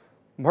His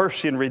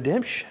mercy and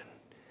redemption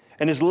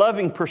and His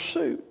loving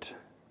pursuit.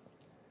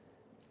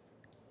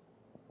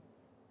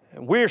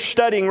 We're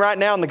studying right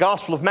now in the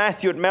Gospel of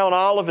Matthew at Mount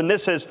Olive, and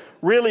this has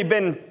really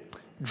been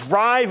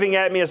driving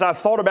at me as I've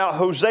thought about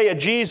Hosea.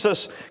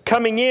 Jesus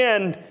coming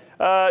in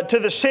to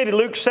the city.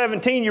 Luke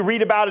 17, you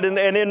read about it,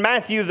 and in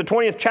Matthew, the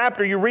 20th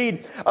chapter, you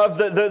read of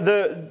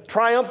the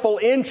triumphal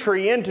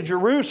entry into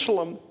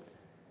Jerusalem.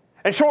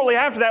 And shortly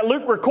after that,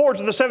 Luke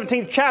records in the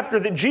 17th chapter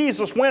that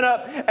Jesus went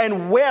up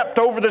and wept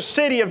over the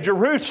city of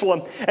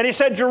Jerusalem. And He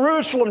said,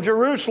 Jerusalem,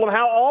 Jerusalem,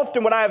 how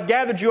often would I have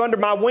gathered you under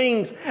my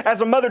wings as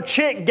a mother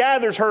chick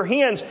gathers her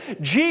hens?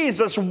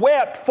 Jesus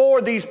wept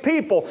for these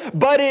people.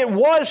 But it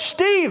was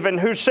Stephen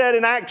who said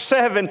in Acts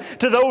 7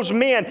 to those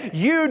men,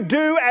 you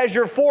do as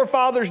your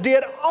forefathers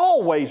did,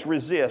 always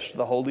resist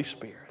the Holy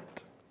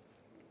Spirit.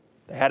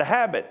 They had a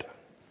habit.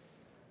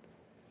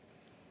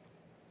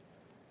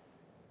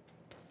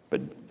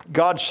 But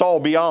God saw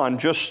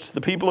beyond just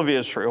the people of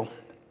Israel,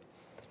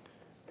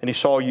 and He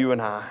saw you and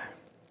I.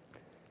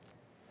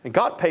 And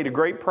God paid a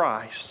great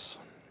price.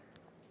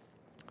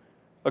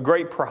 A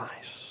great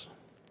price.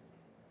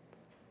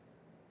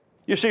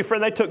 You see,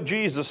 friend, they took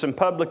Jesus and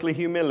publicly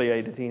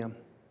humiliated Him.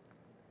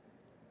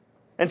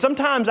 And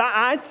sometimes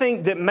I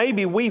think that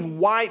maybe we've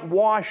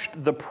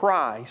whitewashed the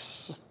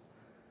price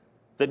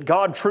that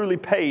God truly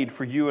paid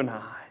for you and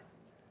I.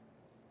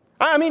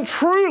 I mean,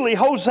 truly,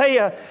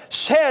 Hosea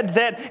said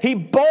that he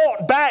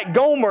bought back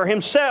Gomer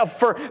himself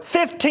for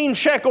 15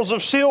 shekels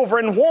of silver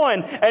and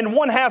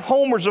 1.5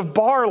 homers of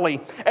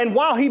barley. And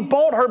while he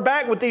bought her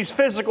back with these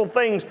physical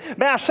things,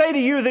 may I say to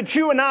you that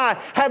you and I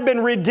have been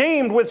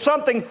redeemed with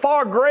something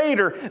far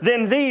greater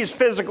than these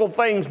physical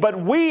things. But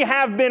we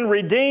have been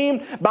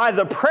redeemed by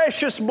the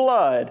precious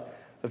blood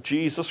of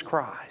Jesus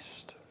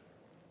Christ.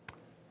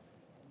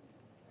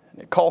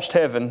 And it cost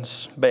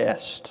heaven's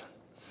best.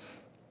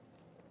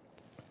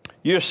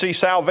 You see,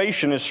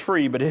 salvation is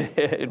free, but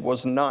it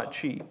was not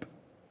cheap.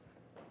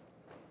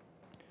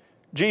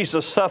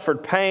 Jesus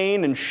suffered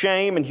pain and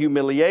shame and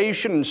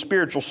humiliation and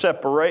spiritual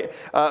separation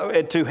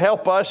to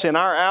help us in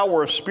our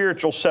hour of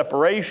spiritual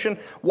separation.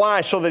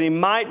 Why? So that He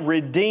might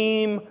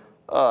redeem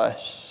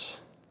us.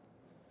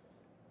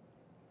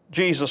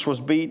 Jesus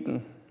was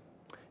beaten.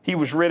 He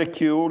was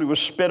ridiculed. He was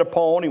spit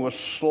upon. He was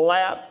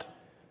slapped.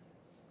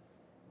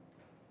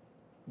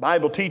 The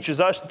Bible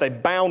teaches us that they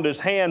bound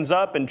His hands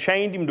up and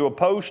chained Him to a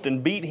post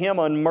and beat Him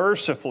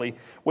unmercifully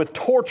with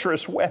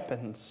torturous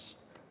weapons.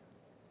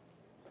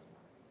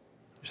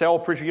 You say, oh,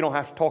 preacher, you don't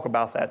have to talk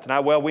about that tonight.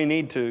 Well, we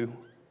need to.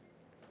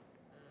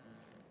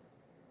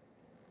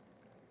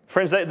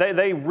 Friends,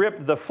 they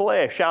ripped the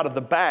flesh out of the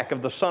back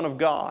of the Son of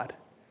God.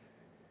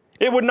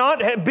 It would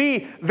not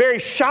be very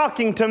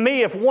shocking to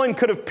me if one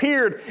could have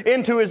peered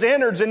into His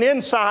innards and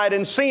inside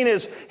and seen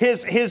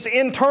His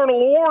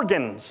internal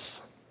organs.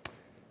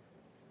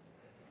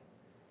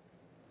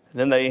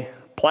 Then they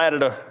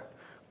platted a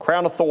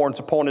crown of thorns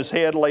upon His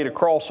head, laid a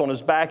cross on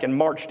His back, and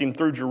marched Him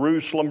through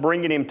Jerusalem,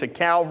 bringing Him to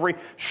Calvary,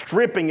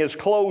 stripping His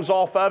clothes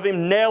off of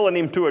Him, nailing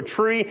Him to a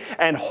tree,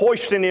 and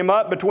hoisting Him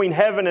up between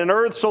heaven and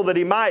earth so that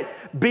He might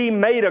be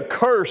made a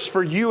curse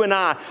for you and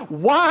I.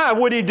 Why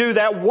would He do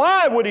that?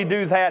 Why would He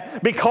do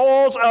that?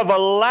 Because of a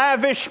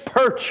lavish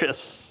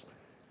purchase.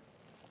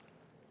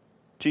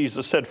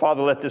 Jesus said,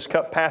 Father, let this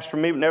cup pass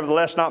from me, but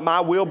nevertheless not my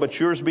will, but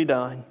yours be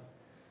done.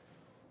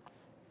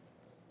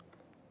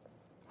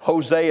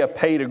 Hosea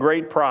paid a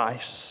great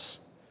price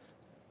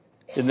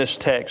in this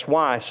text.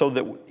 Why? So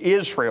that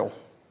Israel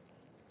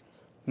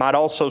might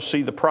also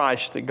see the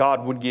price that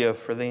God would give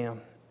for them.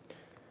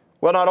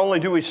 Well, not only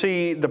do we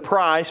see the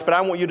price, but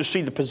I want you to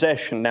see the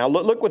possession. Now,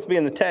 look with me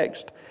in the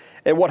text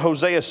at what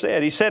Hosea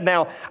said. He said,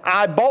 now,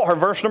 I bought her,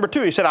 verse number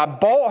 2, he said, I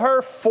bought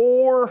her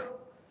for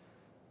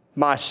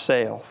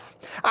myself.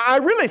 I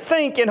really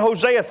think in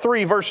Hosea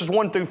 3, verses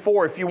 1 through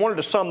 4, if you wanted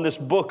to sum this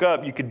book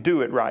up, you could do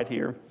it right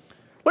here.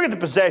 Look at the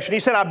possession. He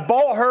said, I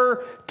bought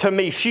her to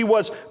me. She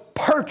was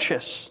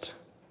purchased.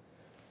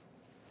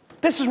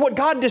 This is what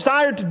God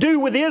desired to do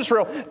with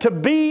Israel, to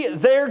be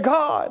their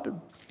God.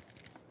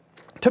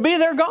 To be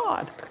their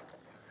God.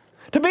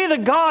 To be the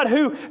God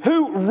who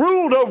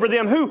ruled over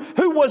them,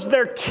 who was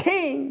their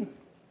king.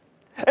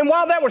 And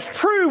while that was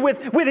true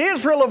with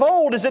Israel of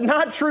old, is it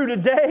not true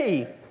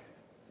today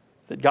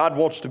that God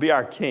wants to be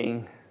our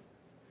king?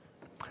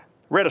 I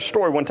read a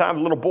story one time of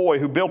a little boy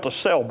who built a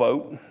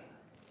sailboat.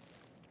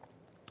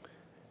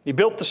 He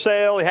built the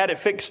sail, he had it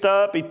fixed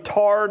up, he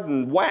tarred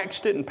and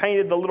waxed it and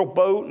painted the little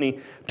boat, and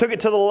he took it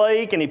to the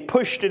lake and he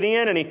pushed it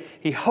in, and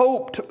he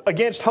hoped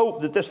against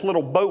hope that this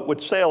little boat would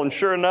sail. And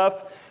sure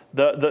enough,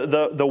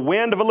 the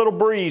wind of a little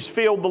breeze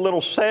filled the little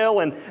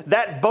sail, and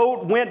that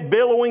boat went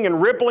billowing and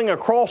rippling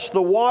across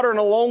the water and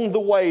along the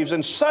waves.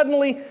 And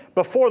suddenly,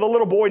 before the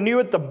little boy knew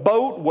it, the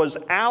boat was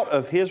out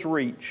of his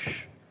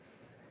reach.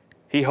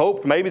 He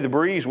hoped maybe the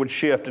breeze would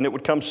shift and it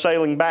would come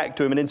sailing back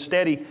to him, and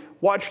instead he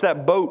watched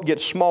that boat get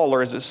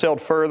smaller as it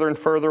sailed further and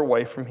further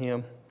away from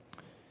him.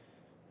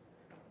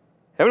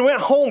 And when he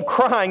went home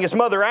crying, his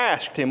mother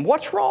asked him,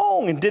 what's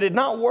wrong? And did it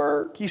not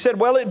work? He said,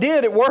 well, it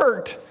did. It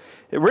worked.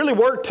 It really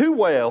worked too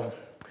well.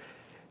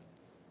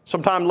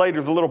 Sometime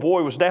later, the little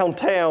boy was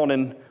downtown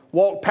and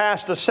walked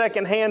past a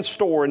second-hand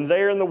store, and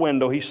there in the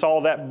window he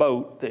saw that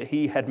boat that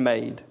he had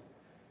made.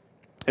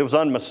 It was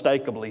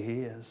unmistakably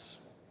his.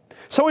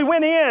 So he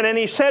went in and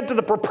he said to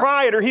the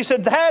proprietor, he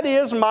said, that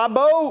is my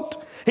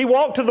boat. He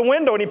walked to the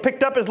window and he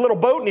picked up his little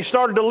boat and he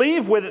started to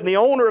leave with it. And the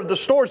owner of the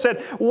store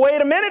said,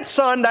 wait a minute,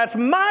 son, that's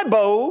my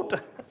boat.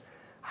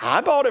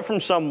 I bought it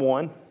from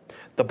someone.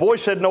 The boy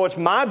said, no, it's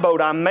my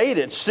boat. I made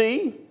it.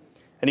 See?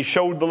 And he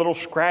showed the little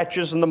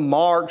scratches and the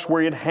marks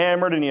where he had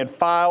hammered and he had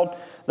filed.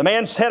 The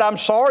man said, I'm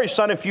sorry,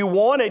 son, if you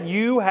want it,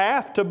 you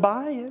have to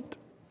buy it.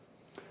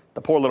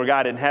 The poor little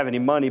guy didn't have any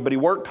money, but he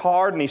worked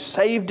hard and he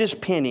saved his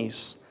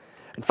pennies.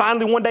 And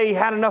finally, one day he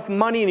had enough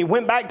money and he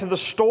went back to the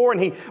store and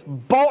he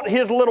bought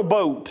his little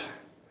boat.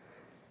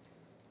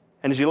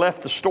 And as he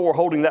left the store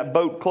holding that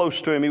boat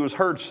close to him, he was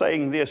heard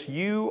saying this,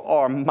 you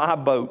are my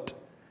boat.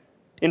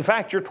 In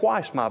fact, you're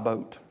twice my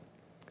boat.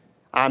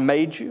 I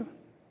made you.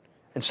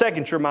 And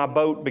second, you're my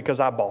boat because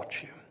I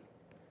bought you.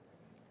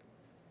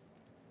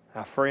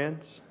 Now,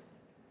 friends,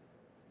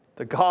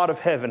 the God of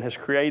heaven has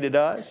created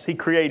us. He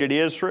created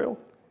Israel.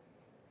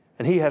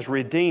 And He has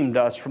redeemed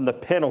us from the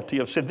penalty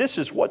of sin. This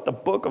is what the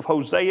book of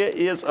Hosea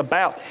is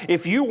about.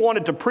 If you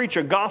wanted to preach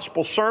a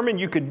gospel sermon,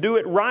 you could do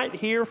it right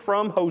here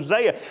from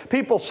Hosea.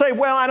 People say,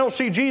 well, I don't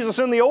see Jesus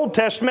in the Old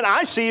Testament.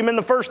 I see Him in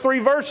the first 3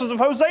 verses of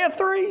Hosea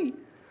 3.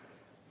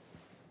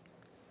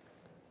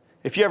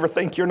 If you ever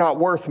think you're not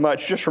worth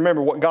much, just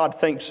remember what God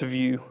thinks of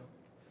you.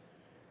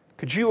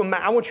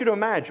 I want you to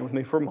imagine with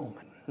me for a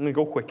moment. Let me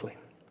go quickly.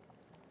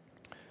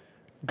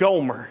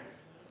 Gomer,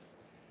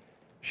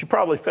 she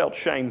probably felt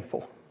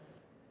shameful.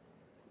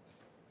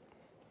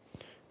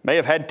 May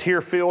have had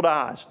tear-filled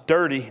eyes,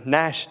 dirty,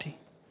 nasty.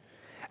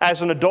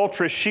 As an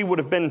adulteress, she would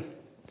have been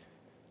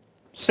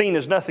seen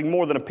as nothing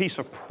more than a piece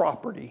of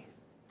property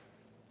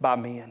by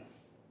men,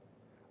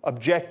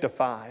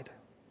 objectified,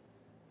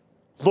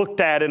 looked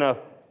at in a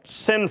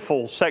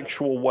sinful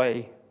sexual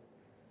way,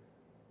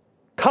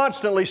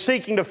 constantly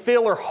seeking to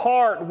fill her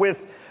heart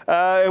with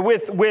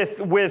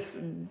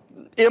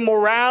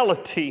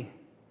immorality.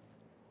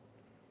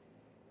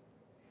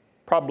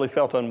 Probably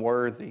felt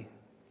unworthy.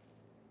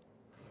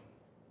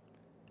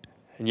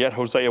 And yet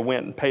Hosea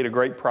went and paid a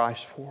great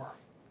price for her.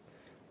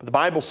 But the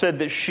Bible said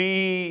that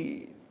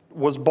she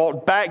was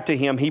bought back to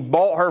him. He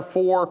bought her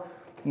for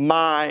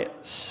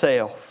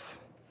myself.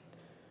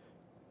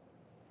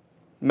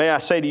 May I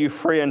say to you,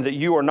 friend, that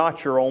you are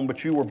not your own,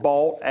 but you were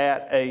bought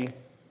at a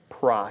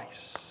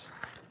price.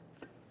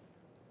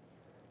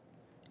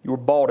 You were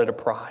bought at a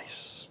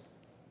price.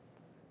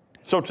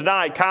 So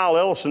tonight, Kyle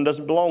Ellison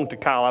doesn't belong to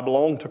Kyle. I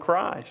belong to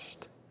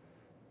Christ.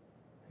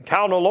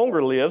 Kyle no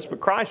longer lives, but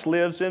Christ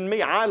lives in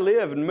me. I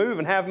live and move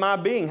and have my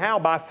being. How?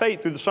 By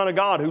faith through the Son of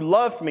God who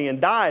loved me and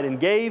died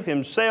and gave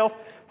Himself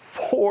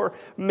for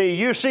me.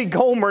 You see,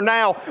 Gomer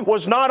now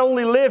was not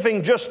only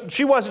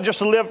she wasn't just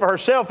to live for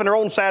herself and her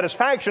own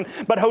satisfaction,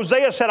 but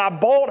Hosea said, I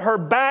bought her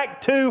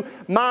back to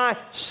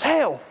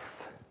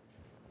myself.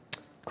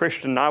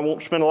 Christian, I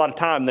won't spend a lot of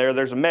time there.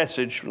 There's a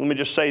message. Let me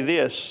just say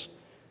this.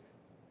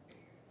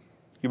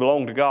 You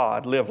belong to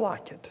God. Live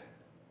like it.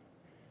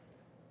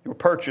 You were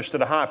purchased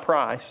at a high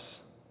price.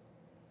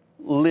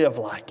 Live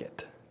like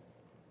it.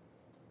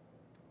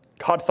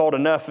 God thought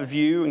enough of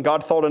you and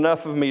God thought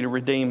enough of me to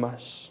redeem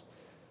us.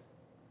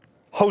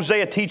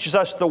 Hosea teaches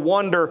us the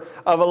wonder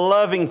of a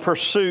loving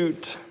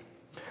pursuit.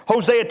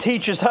 Hosea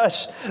teaches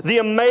us the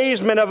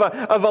amazement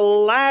of a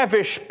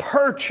lavish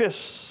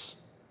purchase.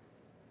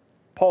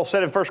 Paul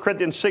said in 1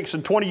 Corinthians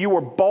 6:20, you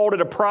were bought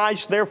at a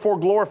price, therefore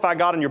glorify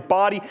God in your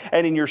body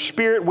and in your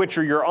spirit, which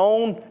are your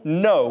own,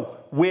 know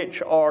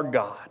which are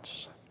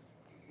God's.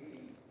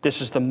 This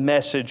is the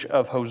message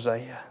of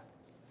Hosea.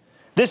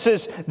 This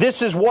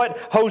is what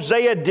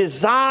Hosea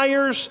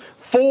desires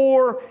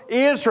for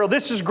Israel.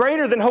 This is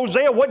greater than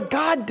Hosea, what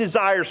God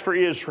desires for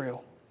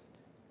Israel.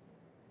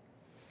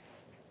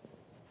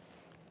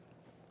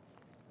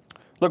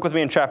 Look with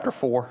me in chapter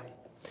 4,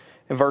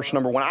 in verse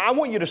number 1. I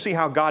want you to see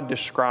how God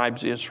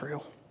describes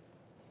Israel.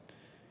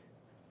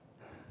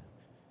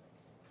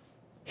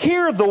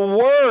 Hear the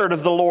word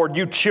of the Lord,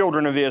 you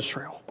children of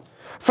Israel.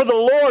 For the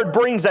Lord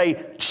brings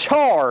a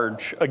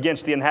charge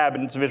against the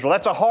inhabitants of Israel.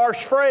 That's a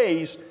harsh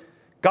phrase.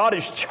 God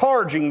is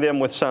charging them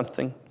with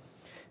something.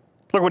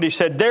 Look what He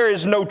said. There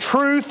is no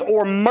truth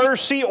or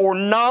mercy or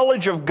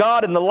knowledge of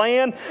God in the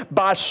land.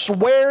 By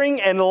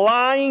swearing and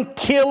lying,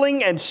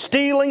 killing and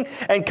stealing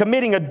and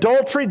committing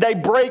adultery, they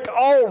break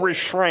all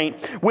restraint.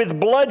 With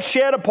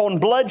bloodshed upon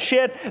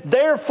bloodshed,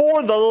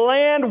 therefore the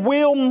land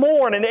will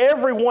mourn, and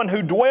everyone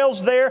who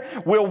dwells there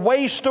will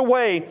waste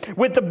away.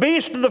 With the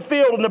beasts of the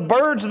field and the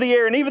birds of the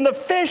air and even the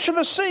fish of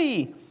the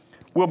sea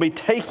will be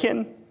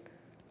taken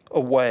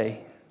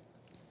away.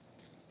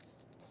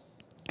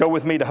 Go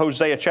with me to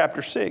Hosea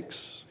chapter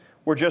 6.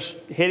 We're just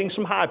hitting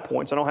some high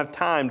points. I don't have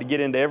time to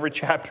get into every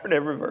chapter and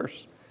every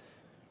verse.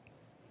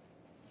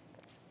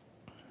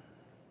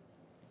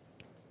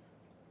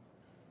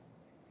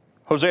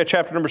 Hosea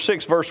chapter number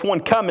 6, verse 1.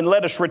 Come and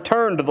let us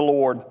return to the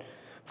Lord.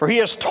 For He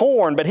is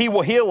torn, but He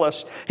will heal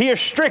us. He is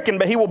stricken,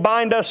 but He will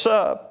bind us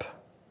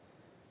up.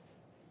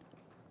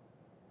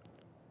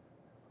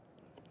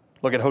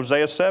 Look at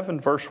Hosea 7,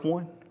 verse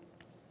 1.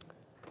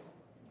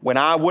 When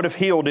I would have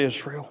healed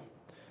Israel,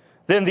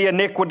 then the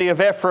iniquity of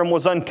Ephraim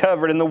was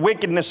uncovered, and the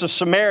wickedness of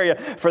Samaria,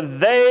 for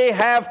they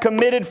have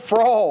committed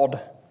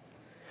fraud.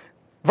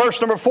 Verse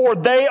number 4,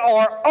 they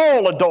are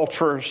all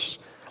adulterers.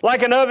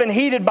 Like an oven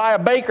heated by a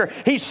baker,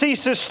 he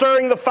ceases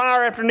stirring the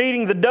fire after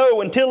kneading the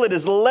dough until it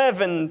is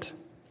leavened.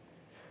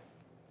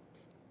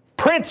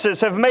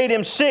 Princes have made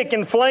him sick,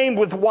 inflamed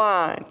with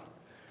wine.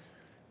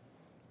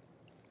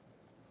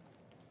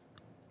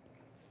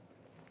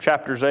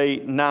 Chapters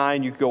 8 and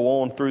 9, you can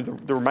go on through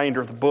the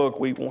remainder of the book.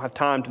 We won't have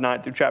time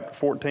tonight through chapter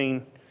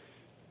 14.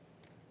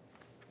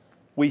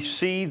 We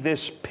see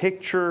this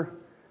picture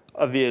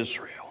of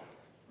Israel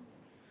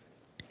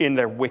in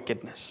their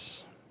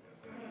wickedness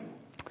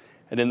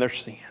and in their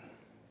sin.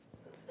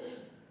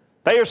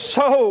 They are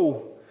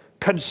so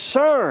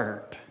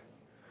concerned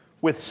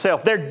with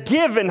self. They're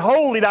given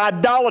wholly to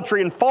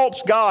idolatry and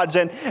false gods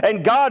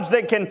and gods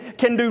that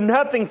can do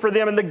nothing for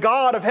them. And the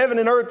God of heaven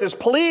and earth is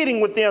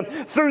pleading with them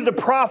through the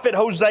prophet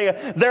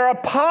Hosea. Their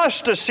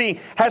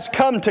apostasy has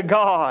come to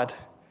God.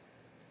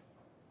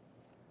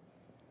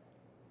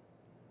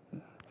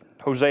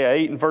 Hosea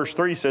 8 and verse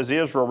 3 says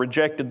Israel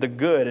rejected the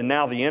good and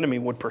now the enemy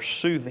would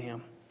pursue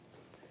them.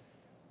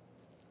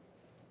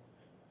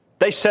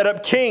 They set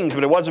up kings,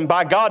 but it wasn't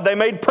by God. They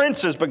made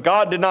princes, but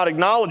God did not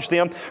acknowledge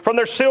them. From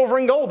their silver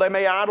and gold, they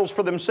made idols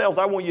for themselves.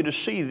 I want you to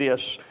see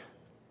this.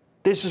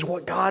 This is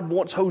what God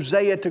wants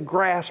Hosea to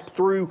grasp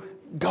through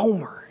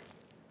Gomer.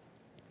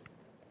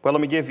 Well,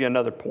 let me give you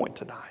another point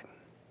tonight.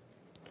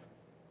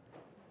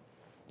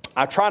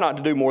 I try not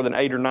to do more than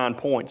 8 or 9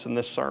 points in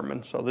this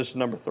sermon, so this is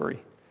number 3.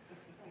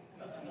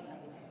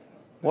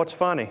 What's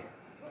funny?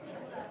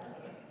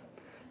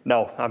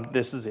 No,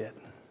 this is it.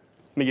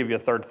 Let me give you a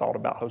third thought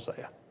about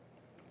Hosea.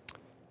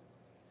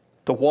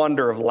 The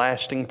wonder of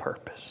lasting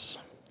purpose.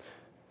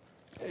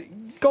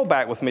 Go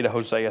back with me to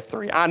Hosea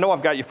 3. I know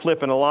I've got you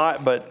flipping a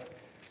lot, but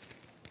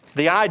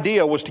the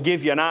idea was to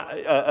give you an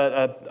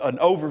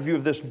overview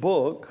of this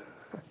book.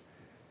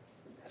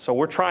 So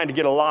we're trying to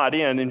get a lot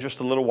in just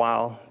a little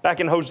while. Back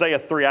in Hosea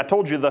 3, I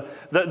told you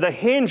the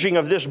hinging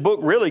of this book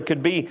really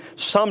could be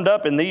summed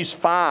up in these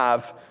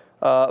 5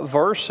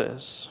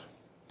 verses.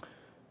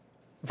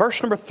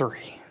 Verse number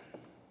 3.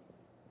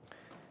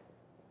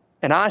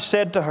 And I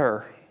said to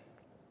her,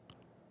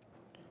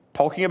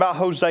 talking about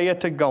Hosea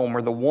to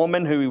Gomer, the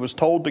woman who he was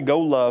told to go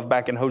love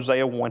back in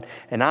Hosea 1.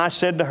 And I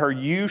said to her,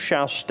 you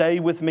shall stay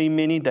with me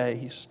many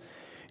days.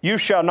 You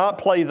shall not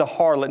play the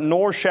harlot,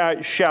 nor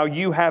shall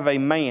you have a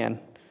man.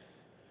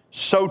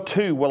 So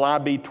too will I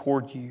be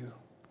toward you.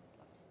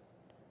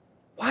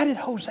 Why did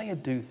Hosea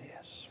do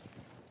this?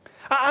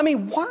 I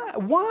mean,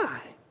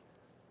 why?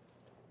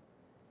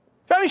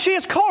 I mean, she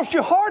has caused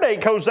you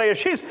heartache, Hosea.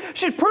 She's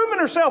proven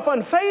herself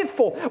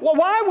unfaithful. Well,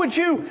 why would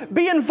you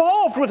be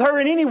involved with her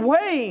in any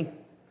way?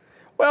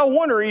 Well,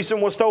 one reason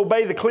was to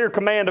obey the clear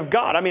command of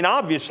God. I mean,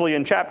 obviously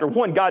in chapter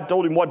 1, God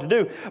told him what to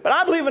do. But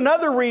I believe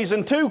another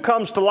reason, too,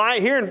 comes to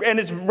light here, and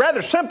it's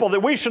rather simple that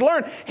we should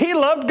learn. He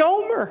loved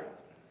Gomer.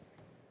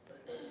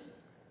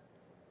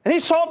 And he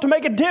sought to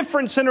make a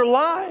difference in her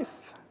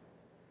life.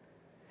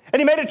 And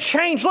he made a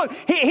change. Look,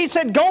 he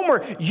said,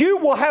 Gomer, you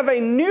will have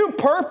a new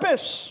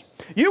purpose.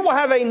 You will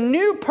have a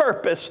new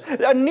purpose,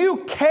 a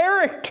new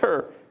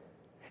character.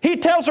 He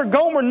tells her,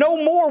 Gomer,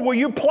 no more will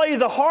you play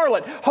the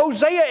harlot.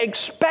 Hosea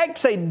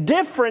expects a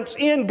difference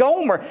in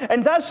Gomer.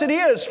 And thus it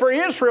is for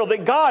Israel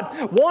that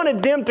God wanted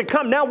them to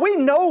come. Now we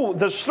know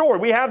the story.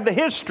 We have the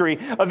history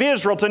of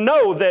Israel to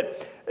know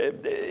that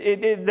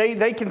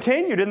they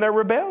continued in their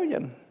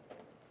rebellion.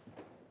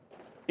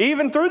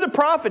 Even through the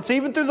prophets,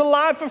 even through the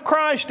life of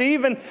Christ,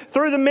 even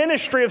through the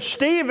ministry of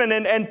Stephen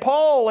and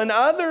Paul and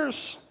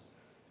others.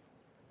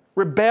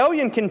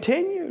 Rebellion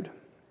continued.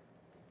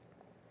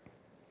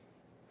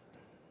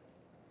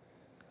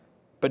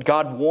 But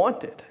God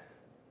wanted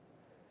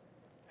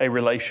a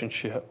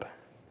relationship.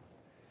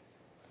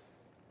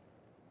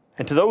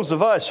 And to those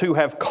of us who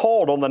have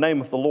called on the name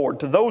of the Lord,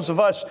 to those of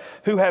us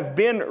who have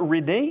been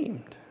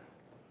redeemed,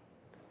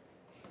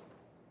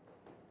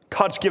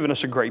 God's given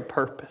us a great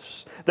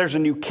purpose. There's a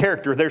new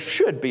character. There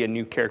should be a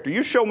new character.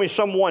 You show me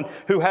someone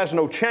who has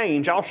no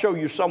change, I'll show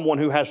you someone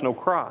who has no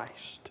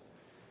Christ.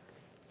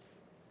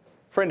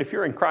 Friend, if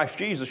you're in Christ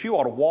Jesus, you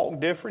ought to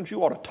walk different.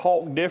 You ought to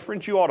talk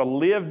different. You ought to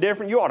live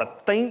different. You ought to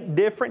think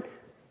different.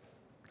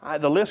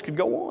 The list could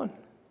go on.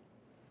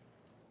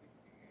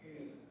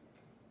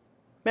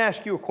 Let me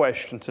ask you a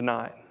question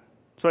tonight.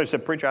 Somebody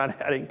said, Preacher,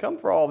 I didn't come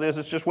for all this.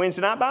 It's just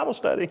Wednesday night Bible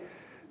study.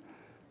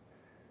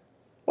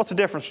 What's the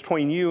difference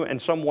between you and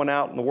someone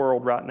out in the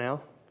world right now,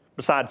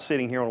 besides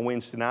sitting here on a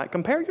Wednesday night?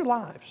 Compare your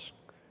lives.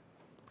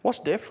 What's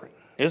different?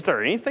 Is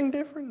there anything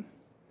different?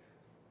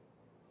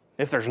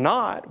 If there's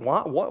not,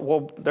 why?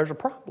 Well, there's a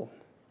problem.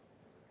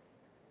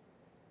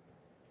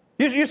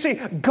 You see,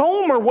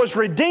 Gomer was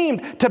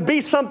redeemed to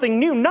be something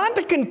new, not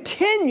to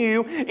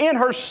continue in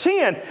her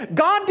sin.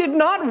 God did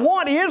not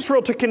want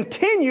Israel to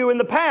continue in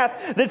the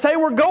path that they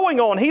were going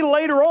on. He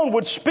later on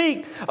would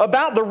speak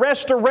about the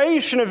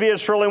restoration of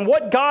Israel and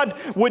what God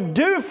would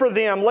do for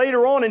them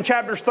later on in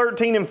chapters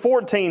 13 and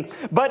 14.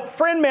 But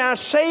friend, may I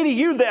say to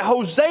you that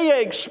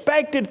Hosea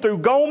expected through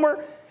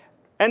Gomer,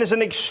 and as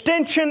an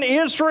extension,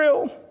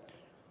 Israel,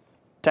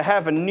 to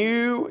have a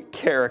new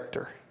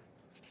character.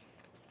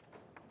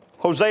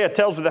 Hosea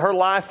tells her that her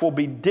life will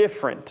be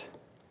different.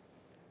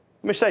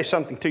 Let me say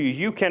something to you.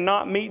 You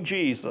cannot meet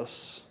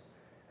Jesus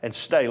and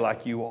stay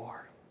like you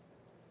are.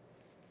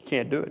 You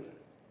can't do it.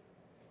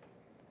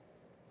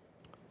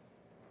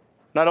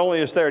 Not only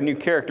is there a new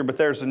character, but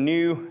there's a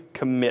new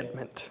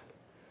commitment.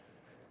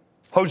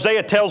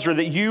 Hosea tells her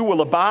that you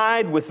will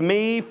abide with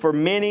me for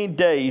many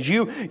days.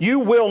 You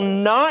will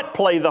not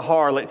play the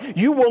harlot.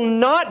 You will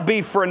not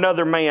be for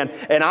another man.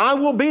 And I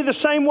will be the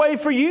same way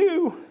for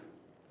you.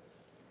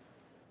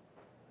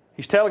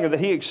 He's telling her that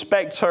he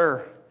expects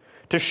her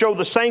to show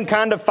the same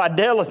kind of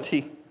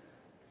fidelity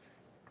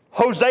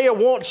Hosea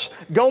wants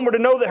Gomer to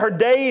know that her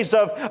days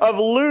of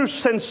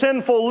loose and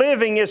sinful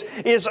living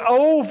is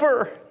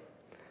over.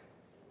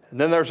 And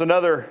then there's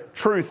another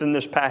truth in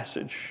this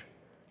passage,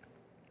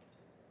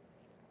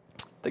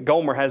 that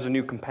Gomer has a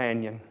new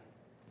companion.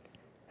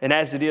 And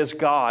as it is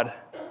God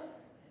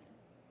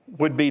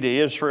would be to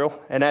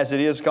Israel, and as it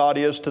is God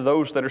is to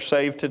those that are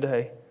saved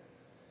today.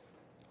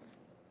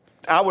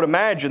 I would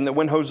imagine that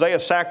when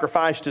Hosea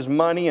sacrificed his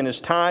money and his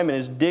time and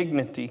his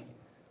dignity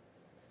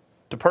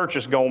to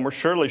purchase Gomer,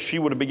 surely she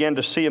would have begun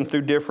to see him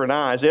through different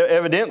eyes.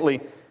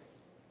 Evidently,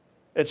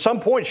 at some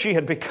point she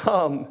had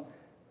become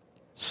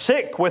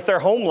sick with their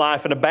home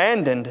life and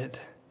abandoned it.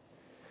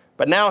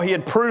 But now he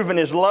had proven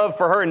his love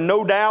for her, and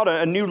no doubt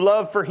a new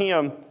love for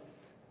him.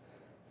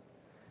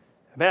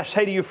 May I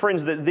say to you,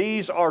 friends, that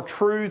these are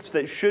truths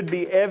that should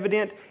be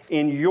evident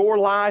in your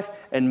life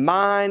and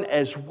mine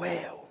as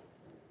well.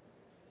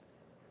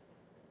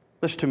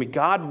 Listen to me,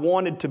 God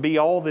wanted to be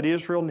all that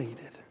Israel needed.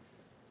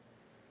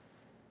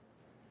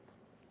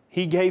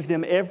 He gave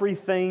them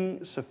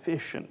everything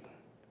sufficient.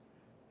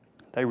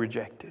 They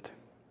rejected.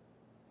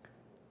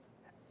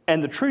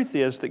 And the truth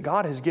is that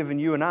God has given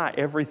you and I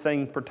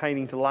everything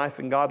pertaining to life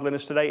and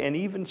godliness today, and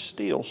even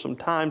still,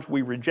 sometimes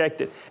we reject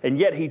it. And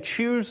yet He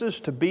chooses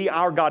to be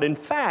our God. In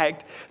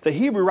fact, the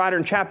Hebrew writer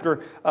in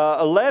chapter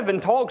 11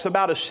 talks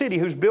about a city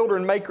whose builder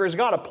and maker is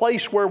God, a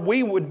place where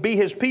we would be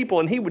His people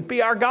and He would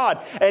be our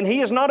God. And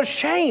He is not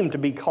ashamed to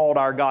be called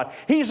our God.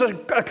 He's a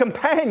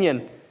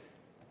companion.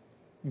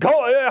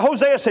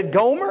 Hosea said,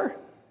 Gomer,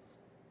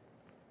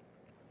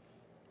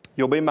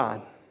 you'll be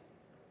mine.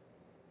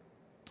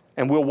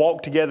 And we'll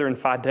walk together in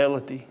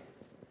fidelity.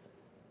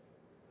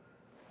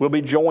 We'll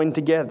be joined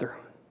together,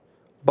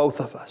 both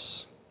of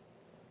us.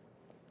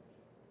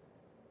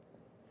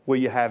 Will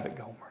you have it,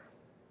 Gomer?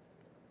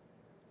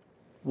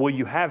 Will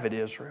you have it,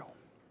 Israel?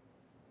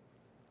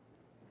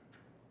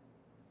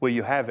 Will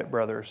you have it,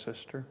 brother or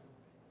sister?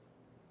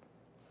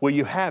 Will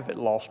you have it,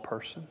 lost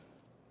person?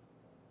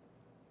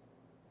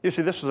 You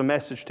see, this was a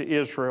message to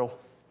Israel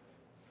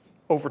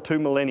over 2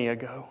 millennia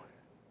ago.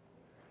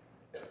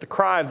 The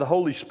cry of the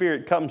Holy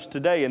Spirit comes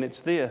today, and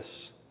it's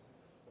this.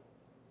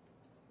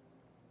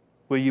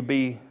 Will you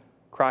be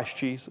Christ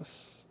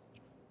Jesus?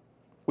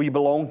 Will you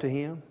belong to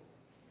Him?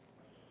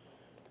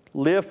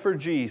 Live for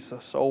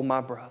Jesus, oh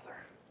my brother.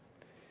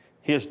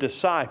 His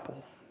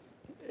disciple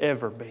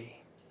ever be.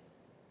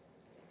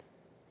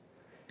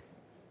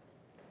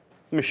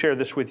 Let me share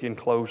this with you in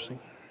closing.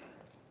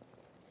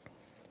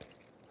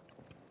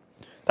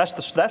 That's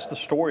the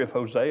story of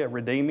Hosea,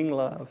 redeeming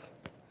love.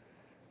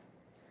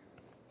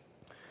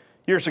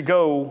 Years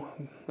ago,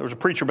 there was a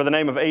preacher by the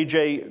name of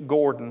A.J.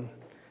 Gordon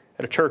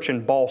at a church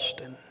in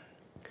Boston.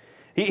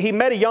 He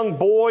met a young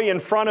boy in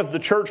front of the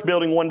church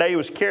building one day. He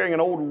was carrying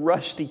an old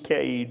rusty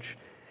cage.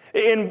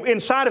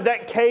 Inside of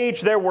that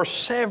cage, there were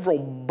several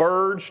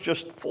birds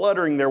just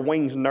fluttering their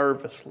wings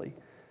nervously.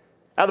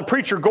 Now, the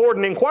preacher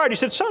Gordon inquired. He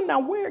said, "Son,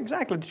 now where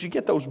exactly did you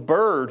get those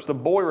birds?" The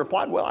boy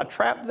replied, "Well, I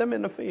trapped them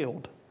in the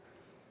field."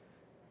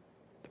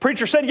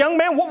 Preacher said, "Young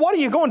man, what are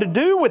you going to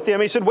do with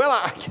them?" He said, "Well,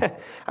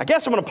 I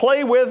guess I'm going to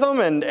play with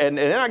them, and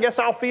then I guess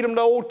I'll feed them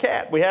to old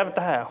cat we have at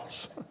the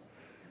house."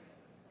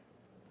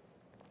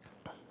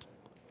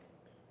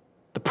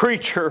 The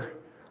preacher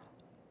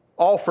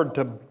offered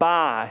to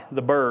buy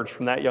the birds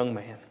from that young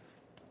man.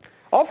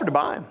 Offered to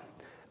buy them.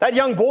 That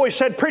young boy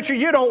said, "Preacher,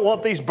 you don't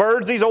want these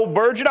birds, these old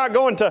birds. You're not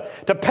going to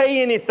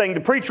pay anything."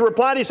 The preacher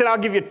replied, he said, "I'll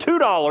give you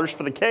 $2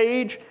 for the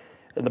cage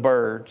and the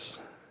birds."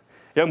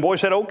 The young boy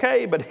said,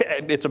 "Okay, but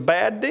it's a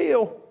bad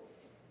deal.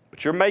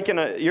 But you're making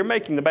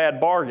the bad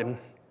bargain."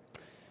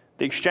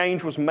 The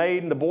exchange was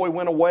made, and the boy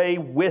went away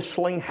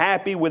whistling,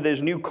 happy with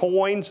his new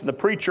coins. And the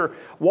preacher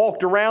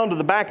walked around to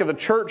the back of the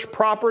church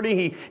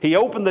property. He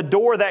opened the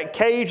door of that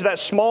cage, that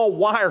small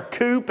wire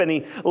coop, and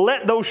he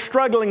let those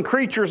struggling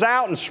creatures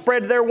out and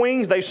spread their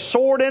wings. They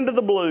soared into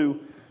the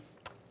blue.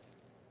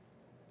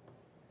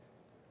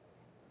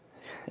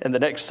 And the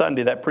next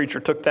Sunday, that preacher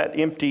took that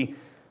empty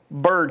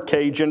bird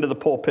cage into the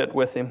pulpit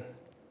with him.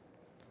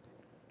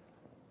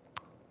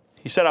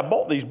 He said, "I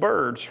bought these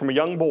birds from a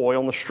young boy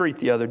on the street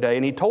the other day,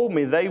 and he told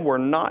me they were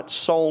not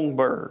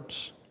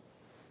songbirds."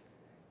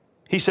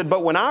 He said,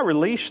 "But when I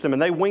released them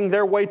and they winged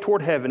their way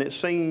toward heaven, it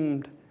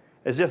seemed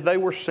as if they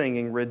were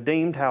singing,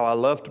 'Redeemed, how I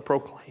love to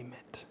proclaim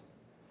it.'"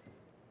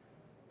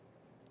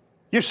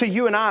 You see,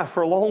 you and I,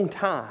 for a long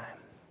time,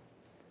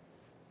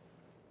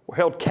 were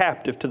held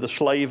captive to the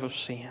slave of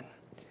sin.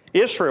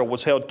 Israel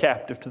was held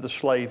captive to the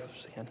slave of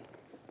sin.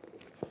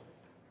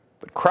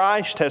 But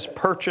Christ has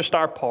purchased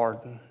our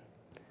pardon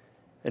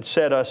and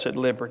set us at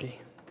liberty.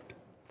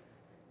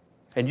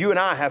 And you and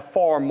I have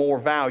far more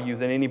value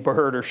than any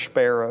bird or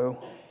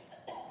sparrow.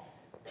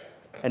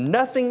 And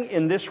nothing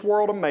in this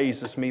world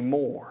amazes me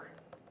more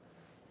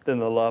than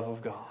the love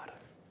of God.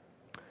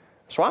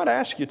 So I'd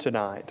ask you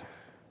tonight,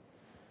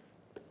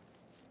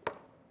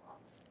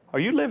 are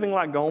you living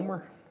like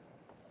Gomer?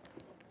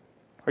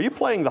 Are you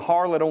playing the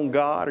harlot on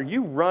God? Are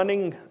you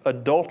running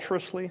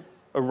adulterously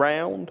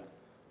around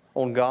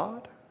on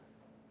God?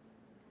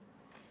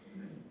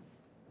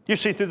 You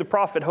see, through the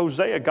prophet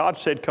Hosea, God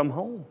said, come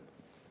home.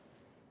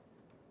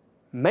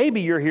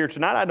 Maybe you're here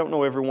tonight. I don't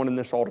know everyone in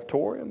this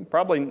auditorium.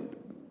 Probably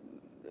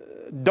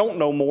don't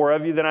know more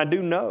of you than I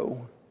do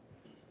know.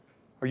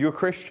 Are you a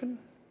Christian?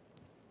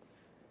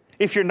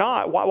 If you're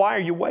not, why are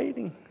you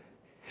waiting?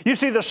 You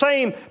see, the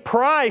same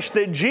price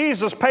that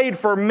Jesus paid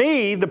for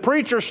me, the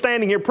preacher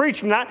standing here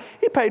preaching tonight,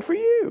 He paid for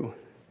you.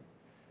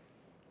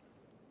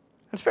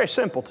 It's very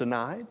simple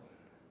tonight.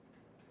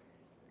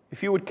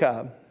 If you would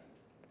come,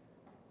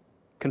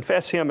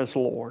 confess Him as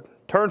Lord,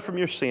 turn from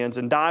your sins,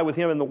 and die with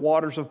Him in the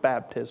waters of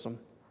baptism.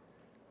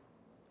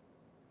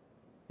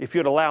 If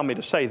you'd allow me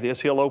to say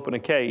this, He'll open a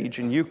cage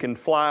and you can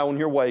fly on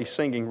your way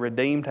singing,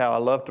 redeemed, how I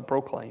love to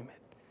proclaim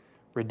it.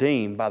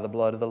 Redeemed by the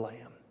blood of the Lamb.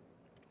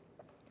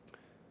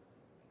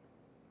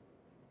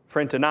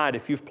 Friend, tonight,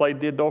 if you've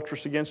played the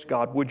adulteress against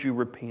God, would you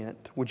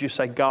repent? Would you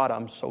say, God,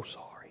 I'm so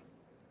sorry?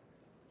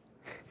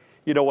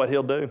 You know what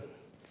He'll do?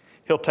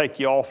 He'll take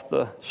you off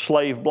the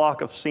slave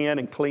block of sin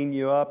and clean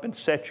you up and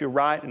set you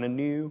right and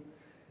anew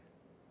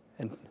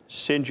and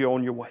send you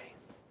on your way.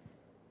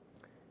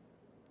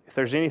 If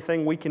there's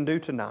anything we can do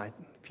tonight,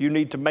 if you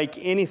need to make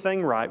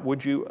anything right,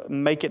 would you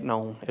make it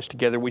known as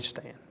together we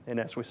stand and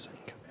as we sing?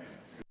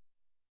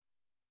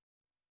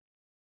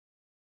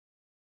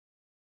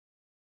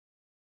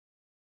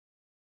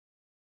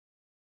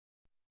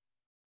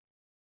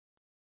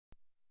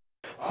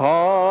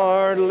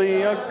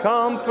 Hardly a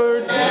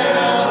comfort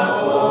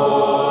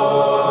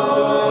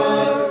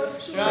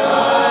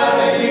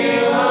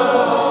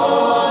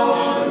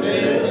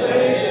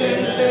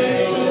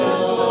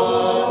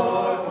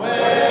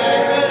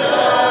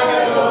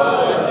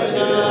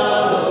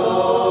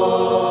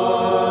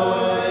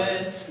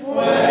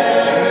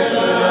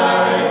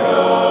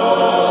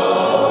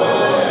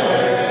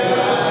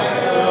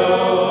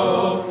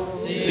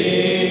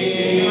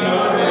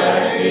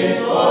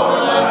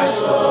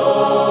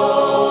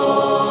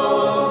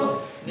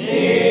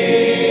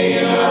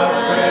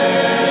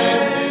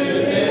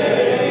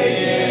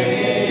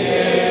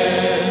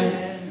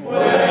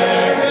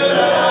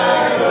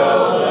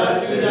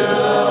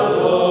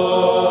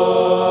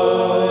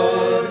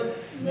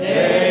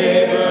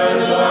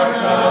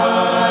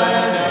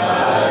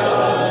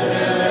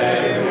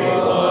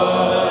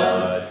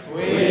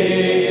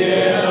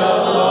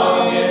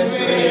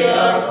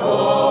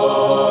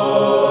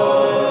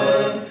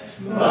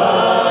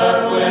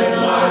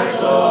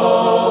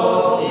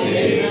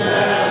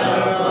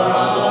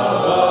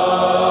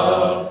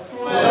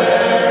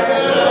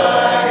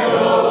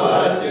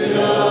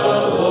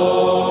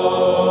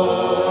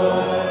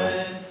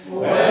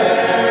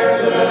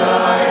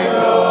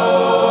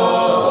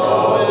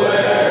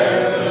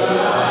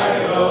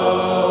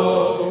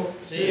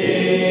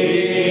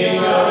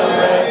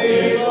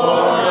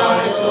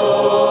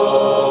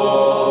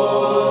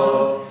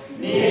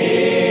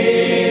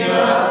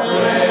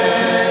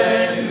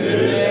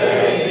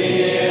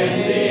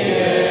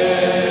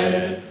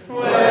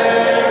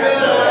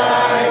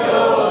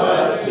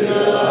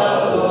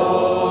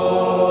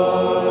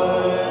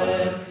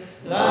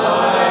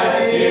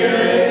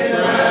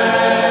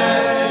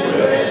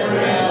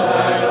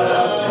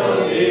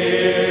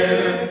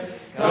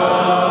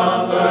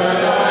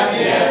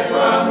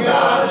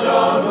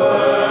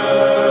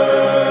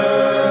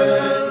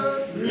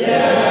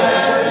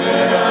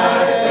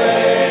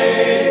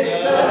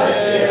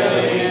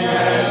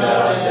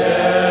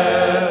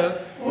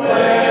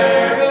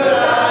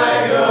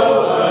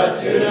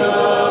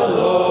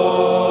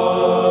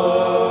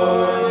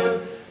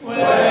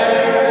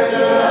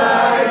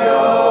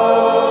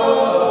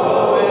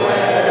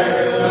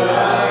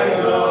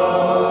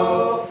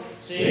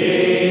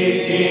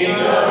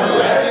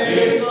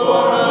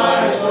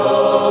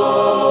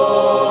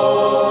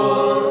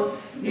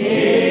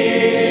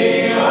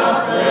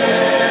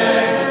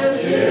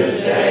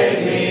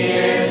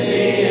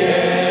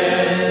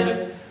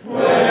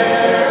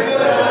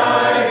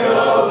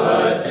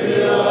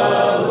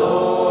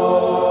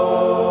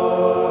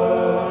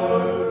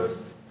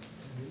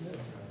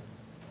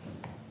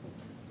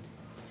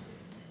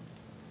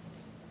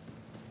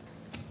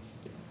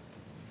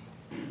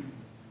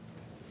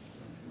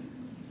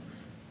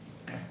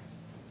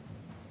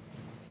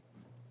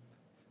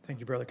Thank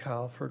you, Brother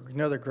Kyle, for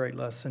another great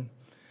lesson.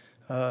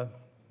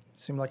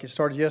 Seemed like it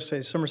started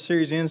yesterday. The summer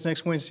series ends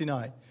next Wednesday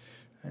night.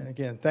 And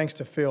again, thanks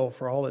to Phil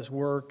for all his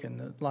work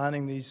and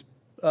lining these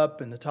up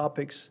and the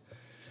topics.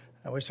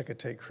 I wish I could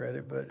take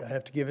credit, but I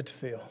have to give it to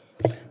Phil.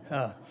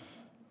 But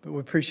we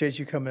appreciate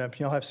you coming up.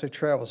 Y'all have safe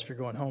travels if you're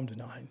going home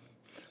tonight.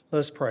 Let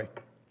us pray.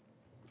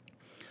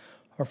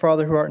 Our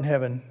Father who art in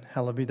heaven,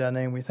 hallowed be thy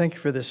name. We thank you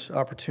for this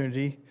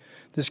opportunity,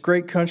 this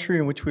great country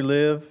in which we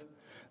live,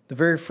 the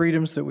very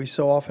freedoms that we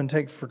so often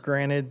take for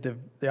granted,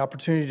 the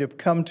opportunity to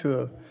come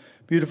to a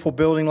beautiful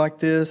building like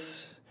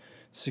this,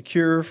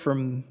 secure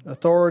from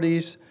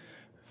authorities,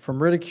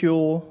 from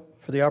ridicule,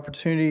 for the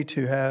opportunity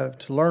to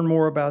learn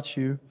more about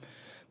you,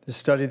 to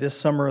study this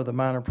summer of the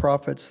Minor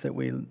Prophets that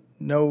we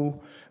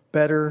know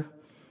better.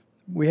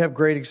 We have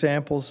great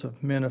examples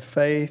of men of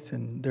faith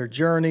and their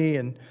journey,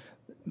 and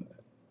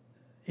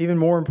even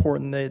more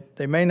important,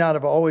 they may not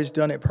have always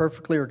done it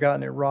perfectly or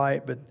gotten it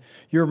right, but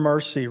your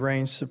mercy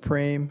reigns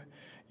supreme.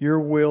 Your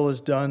will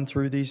is done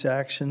through these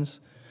actions.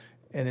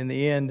 And in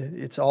the end,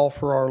 it's all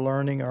for our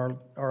learning, our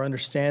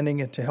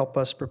understanding, and to help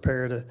us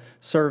prepare to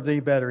serve Thee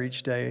better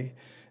each day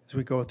as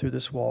we go through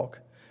this walk.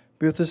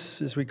 Be with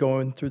us as we go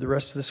in through the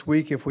rest of this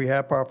week, if we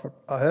have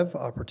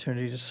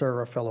opportunity to serve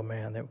our fellow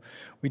man, that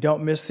we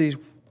don't miss these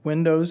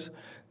windows,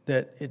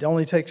 that it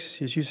only takes,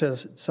 as you said,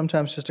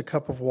 sometimes just a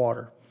cup of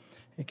water.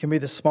 It can be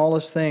the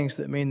smallest things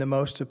that mean the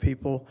most to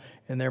people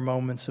in their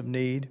moments of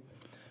need,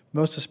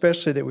 most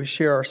especially that we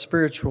share our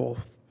spiritual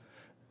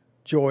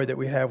joy that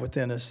we have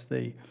within us,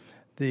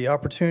 the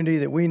opportunity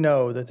that we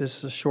know that this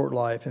is a short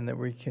life and that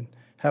we can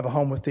have a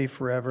home with Thee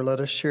forever. Let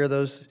us share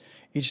those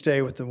each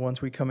day with the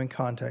ones we come in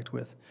contact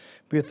with.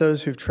 Be with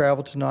those who've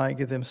traveled tonight,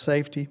 give them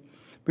safety.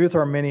 Be with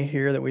our many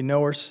here that we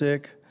know are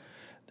sick.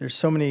 There's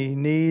so many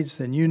needs,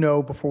 and You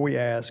know before we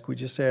ask. We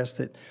just ask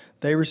that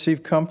they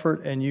receive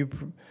comfort, and You,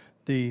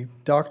 the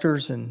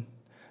doctors and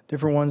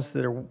different ones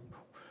that are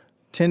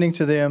tending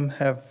to them,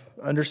 have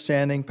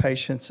understanding,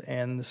 patience,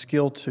 and the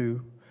skill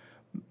to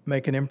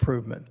make an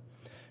improvement.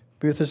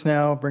 Be with us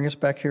now. Bring us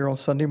back here on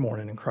Sunday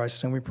morning. In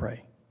Christ's name we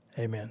pray.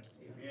 Amen.